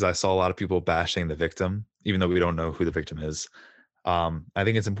note, because I saw a lot of people bashing the victim, even though we don't know who the victim is. I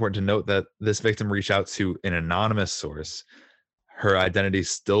think it's important to note that this victim reached out to an anonymous source. Her identity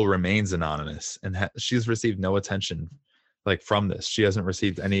still remains anonymous, and she's received no attention from this. She hasn't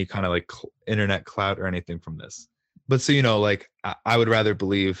received any kind of internet clout or anything from this. But so, I would rather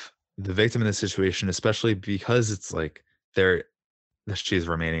believe the victim in this situation, especially because it's she's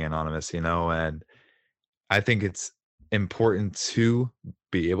remaining anonymous, and I think it's important to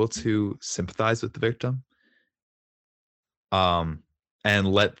be able to sympathize with the victim,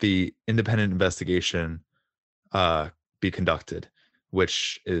 and let the independent investigation be conducted,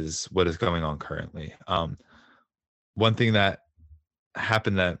 which is what is going on currently. One thing that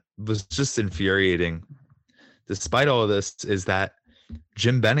happened that was just infuriating, despite all of this, is that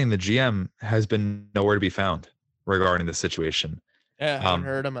Jim Benning, the GM, has been nowhere to be found regarding the situation. Yeah, I haven't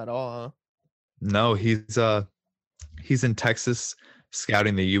heard him at all, huh? No, he's in Texas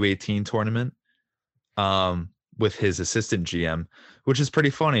scouting the U18 tournament with his assistant GM, which is pretty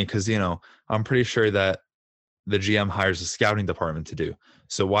funny because, I'm pretty sure that the GM hires a scouting department to do.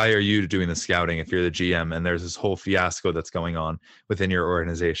 So why are you doing the scouting if you're the GM and there's this whole fiasco that's going on within your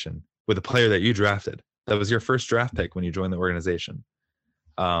organization with a player that you drafted? That was your first draft pick when you joined the organization.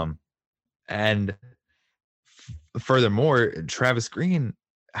 And furthermore, Travis Green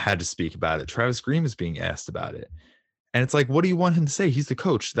had to speak about it. Travis Green was being asked about it. And it's what do you want him to say? He's the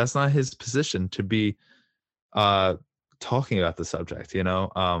coach. That's not his position to be talking about the subject,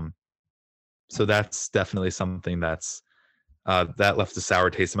 So that's definitely something that's that left a sour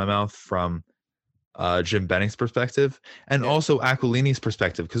taste in my mouth from Jim Benning's perspective, and also Aquilini's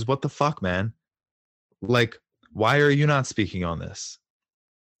perspective. Because what the fuck, man? Why are you not speaking on this?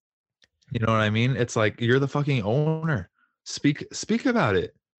 You know what I mean? It's you're the fucking owner. Speak about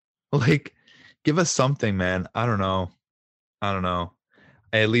it. Give us something, man. I don't know.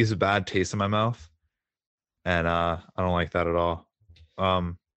 It leaves a bad taste in my mouth, and I don't like that at all.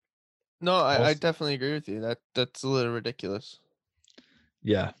 No, I definitely agree with you. That's a little ridiculous.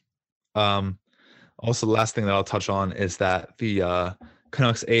 Yeah. Also, the last thing that I'll touch on is that the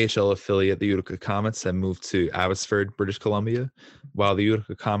Canucks AHL affiliate, the Utica Comets, have moved to Abbotsford, British Columbia, while the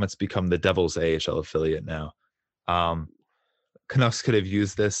Utica Comets become the Devils AHL affiliate now. Canucks could have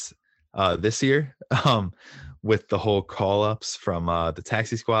used this year with the whole call-ups from the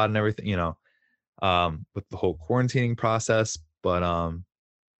taxi squad and everything, with the whole quarantining process. But I'm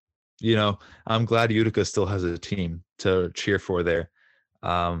glad Utica still has a team to cheer for there.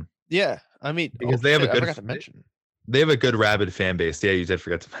 Yeah, I mean, because they have I forgot to mention. They have a good rabid fan base. Yeah, you did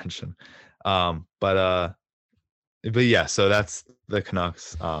forget to mention. But yeah, so that's the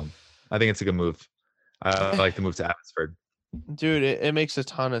Canucks. I think it's a good move. I like the move to Abbotsford. Dude, it makes a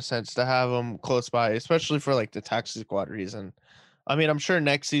ton of sense to have them close by, especially for the taxi squad reason. I mean, I'm sure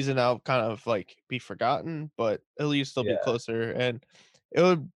next season I'll kind of be forgotten, but at least they'll be closer, and it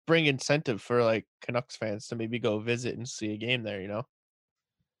would bring incentive for Canucks fans to maybe go visit and see a game there,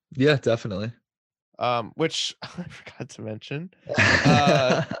 Yeah, definitely. Which I forgot to mention,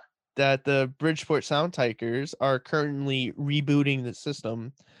 that the Bridgeport Sound Tigers are currently rebooting the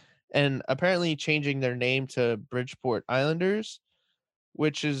system and apparently changing their name to Bridgeport Islanders,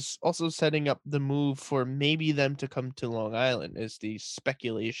 which is also setting up the move for maybe them to come to Long Island, is the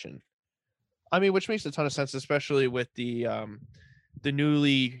speculation. I mean, which makes a ton of sense, especially with the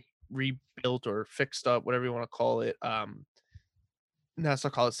newly rebuilt or fixed up, whatever you want to call it, Nassau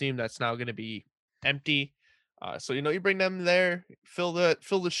Coliseum that's now going to be empty. So you bring them there, fill the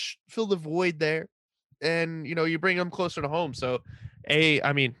void there, and you bring them closer to home. So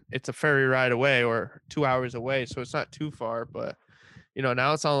I mean, it's a ferry ride away or 2 hours away, so it's not too far. But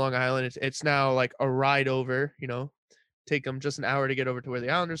now it's on Long Island. It's now a ride over. Take them just an hour to get over to where the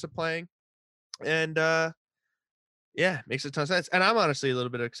Islanders are playing, and yeah, makes a ton of sense. And I'm honestly a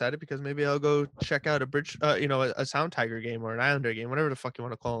little bit excited because maybe I'll go check out a Sound Tiger game or an Islander game, whatever the fuck you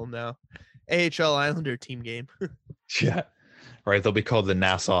want to call them now. AHL Islander team game. Yeah. Right. They'll be called the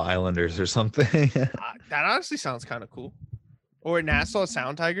Nassau Islanders or something. That honestly sounds kind of cool. Or Nassau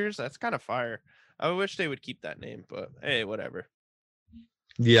Sound Tigers. That's kind of fire. I wish they would keep that name, but hey, whatever.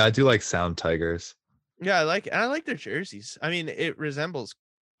 Yeah, I do like Sound Tigers. Yeah, I like their jerseys. I mean, it resembles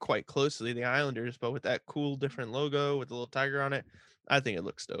quite closely the Islanders, but with that cool different logo with the little tiger on it. I think it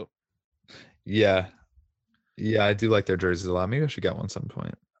looks dope. Yeah. Yeah, I do like their jerseys a lot. Maybe I should get one some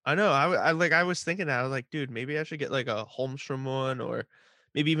point. I know. I was thinking that. I was like, dude, maybe I should get like a Holmstrom one or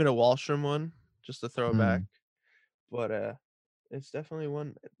maybe even a Wallstrom one just to throw back. Mm. But it's definitely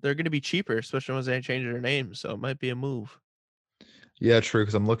one. They're going to be cheaper, especially once they change their name. So it might be a move. Yeah, true.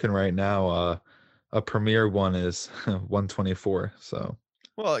 Because I'm looking right now. A premier one is 124. So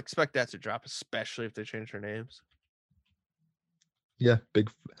Well, expect that to drop, especially if they change their names. yeah, big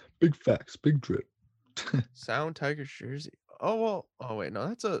facts, big drip. Sound Tigers jersey. Oh well. Oh wait, no,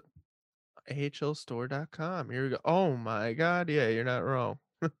 that's a ahlstore.com. Here we go. Oh my god, yeah, you're not wrong.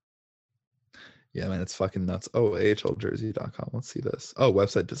 Yeah, man, it's fucking nuts. Oh, ahljersey.com. Let's see this. Oh,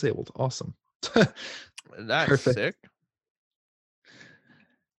 website disabled. Awesome. That's Perfect. sick.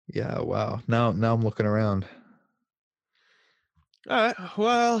 Yeah, wow. Now I'm looking around. All right.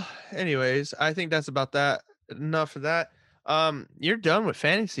 Well, anyways, I think that's about that. Enough of that. You're done with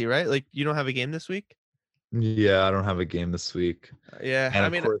fantasy, right? Like you don't have a game this week? Yeah, I don't have a game this week. Yeah. And I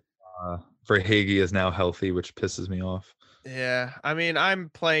of mean, course, Verhage is now healthy, which pisses me off. yeah. I mean, I'm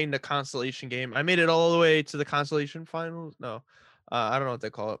playing the consolation game. I made it all the way to the consolation finals. No. I don't know what they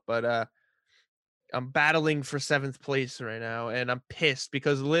call it, but I'm battling for 7th place right now, and I'm pissed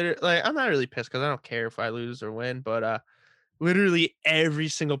because literally, like, I'm not really pissed because I don't care if I lose or win, but literally every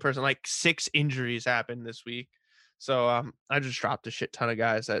single person, like 6 injuries happened this week. So I just dropped a shit ton of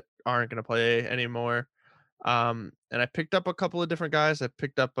guys that aren't gonna play anymore. And I picked up a couple of different guys. I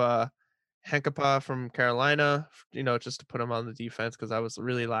picked up Henkapa from Carolina, just to put him on the defense because I was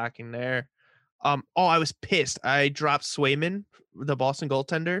really lacking there. I was pissed. I dropped Swayman, the Boston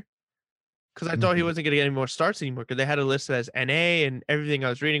goaltender, because I thought he Mhm. wasn't going to get any more starts anymore because they had it listed as NA and everything I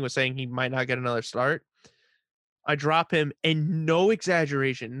was reading was saying he might not get another start. I drop him and no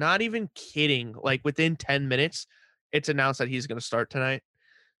exaggeration, not even kidding. Like within 10 minutes, it's announced that he's going to start tonight.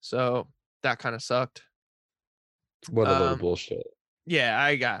 So that kind of sucked. What a load of Um, bullshit.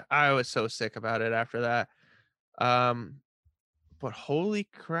 yeah, I was so sick about it after that. But holy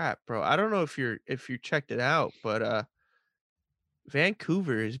crap, bro. I don't know if you checked it out, but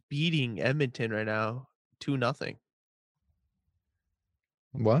Vancouver is beating Edmonton right now 2-0.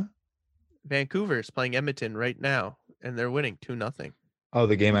 What? Vancouver is playing Edmonton right now, and they're winning 2-0. Oh,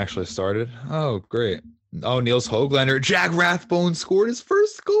 the game actually started. Oh, great. Oh, Niels Höglander. Jack Rathbone scored his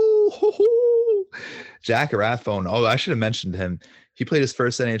first goal. Ho-ho! Jack Rathbone. Oh, I should have mentioned him. He played his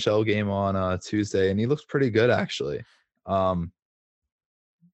first NHL game on Tuesday, and he looks pretty good actually. So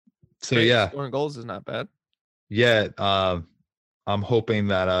Hey, yeah, scoring goals is not bad. yeah. I'm hoping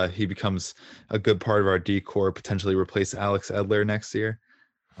that he becomes a good part of our decor, potentially replace Alex Edler next year.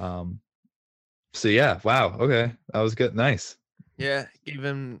 So yeah, wow. Okay, that was good. Nice. Yeah, gave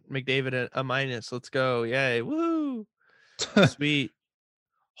him McDavid a minus. Let's go. Yay. Woo. Sweet.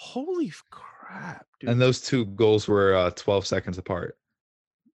 Holy crap, dude. And those 2 goals were 12 seconds apart.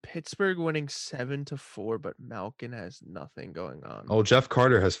 Pittsburgh winning 7-4, but Malkin has nothing going on. Oh, Jeff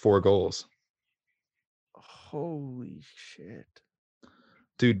Carter has 4 goals. Holy shit.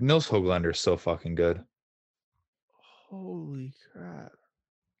 Dude, Nils Höglander is so fucking good. Holy crap.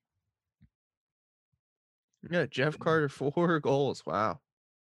 Yeah, Jeff Carter, 4 goals. Wow.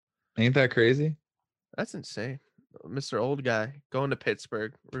 Ain't that crazy? That's insane. Mr. Old Guy going to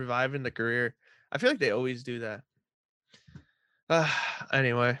Pittsburgh, reviving the career. I feel like they always do that.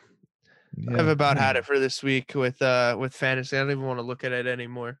 Anyway, Yeah. I've about had it for this week with fantasy. I don't even want to look at it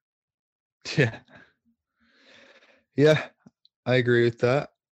anymore. Yeah. Yeah, I agree with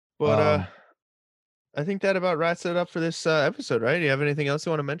that. But I think that about wraps it up for this episode, right? Do you have anything else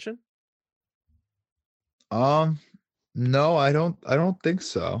you want to mention? No, I don't think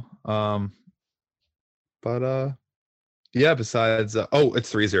so. But yeah, besides it's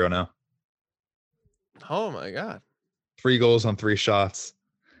 3-0 now. Oh my god. 3 goals on 3 shots.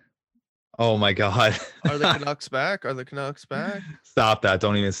 Oh my god. Are the Canucks back? Are the Canucks back? Stop that.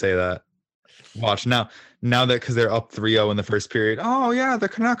 Don't even say that. Watch now that because they're up 3-0 in the first period. Oh yeah, the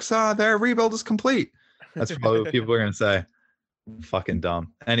Canucks their rebuild is complete. That's probably what people are gonna say. Fucking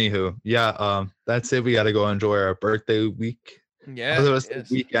dumb. Anywho, yeah, that's it. We gotta go enjoy our birthday week. Yeah. Although it's Yes.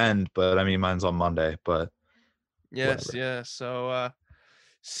 the weekend, but I mean mine's on Monday, but Yes, whatever. yeah. So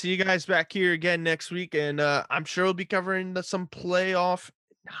see you guys back here again next week, and I'm sure we'll be covering some playoff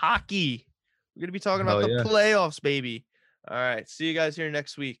hockey. We're gonna be talking about Hell the yeah. playoffs, baby. All right. See you guys here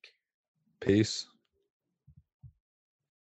next week. Peace.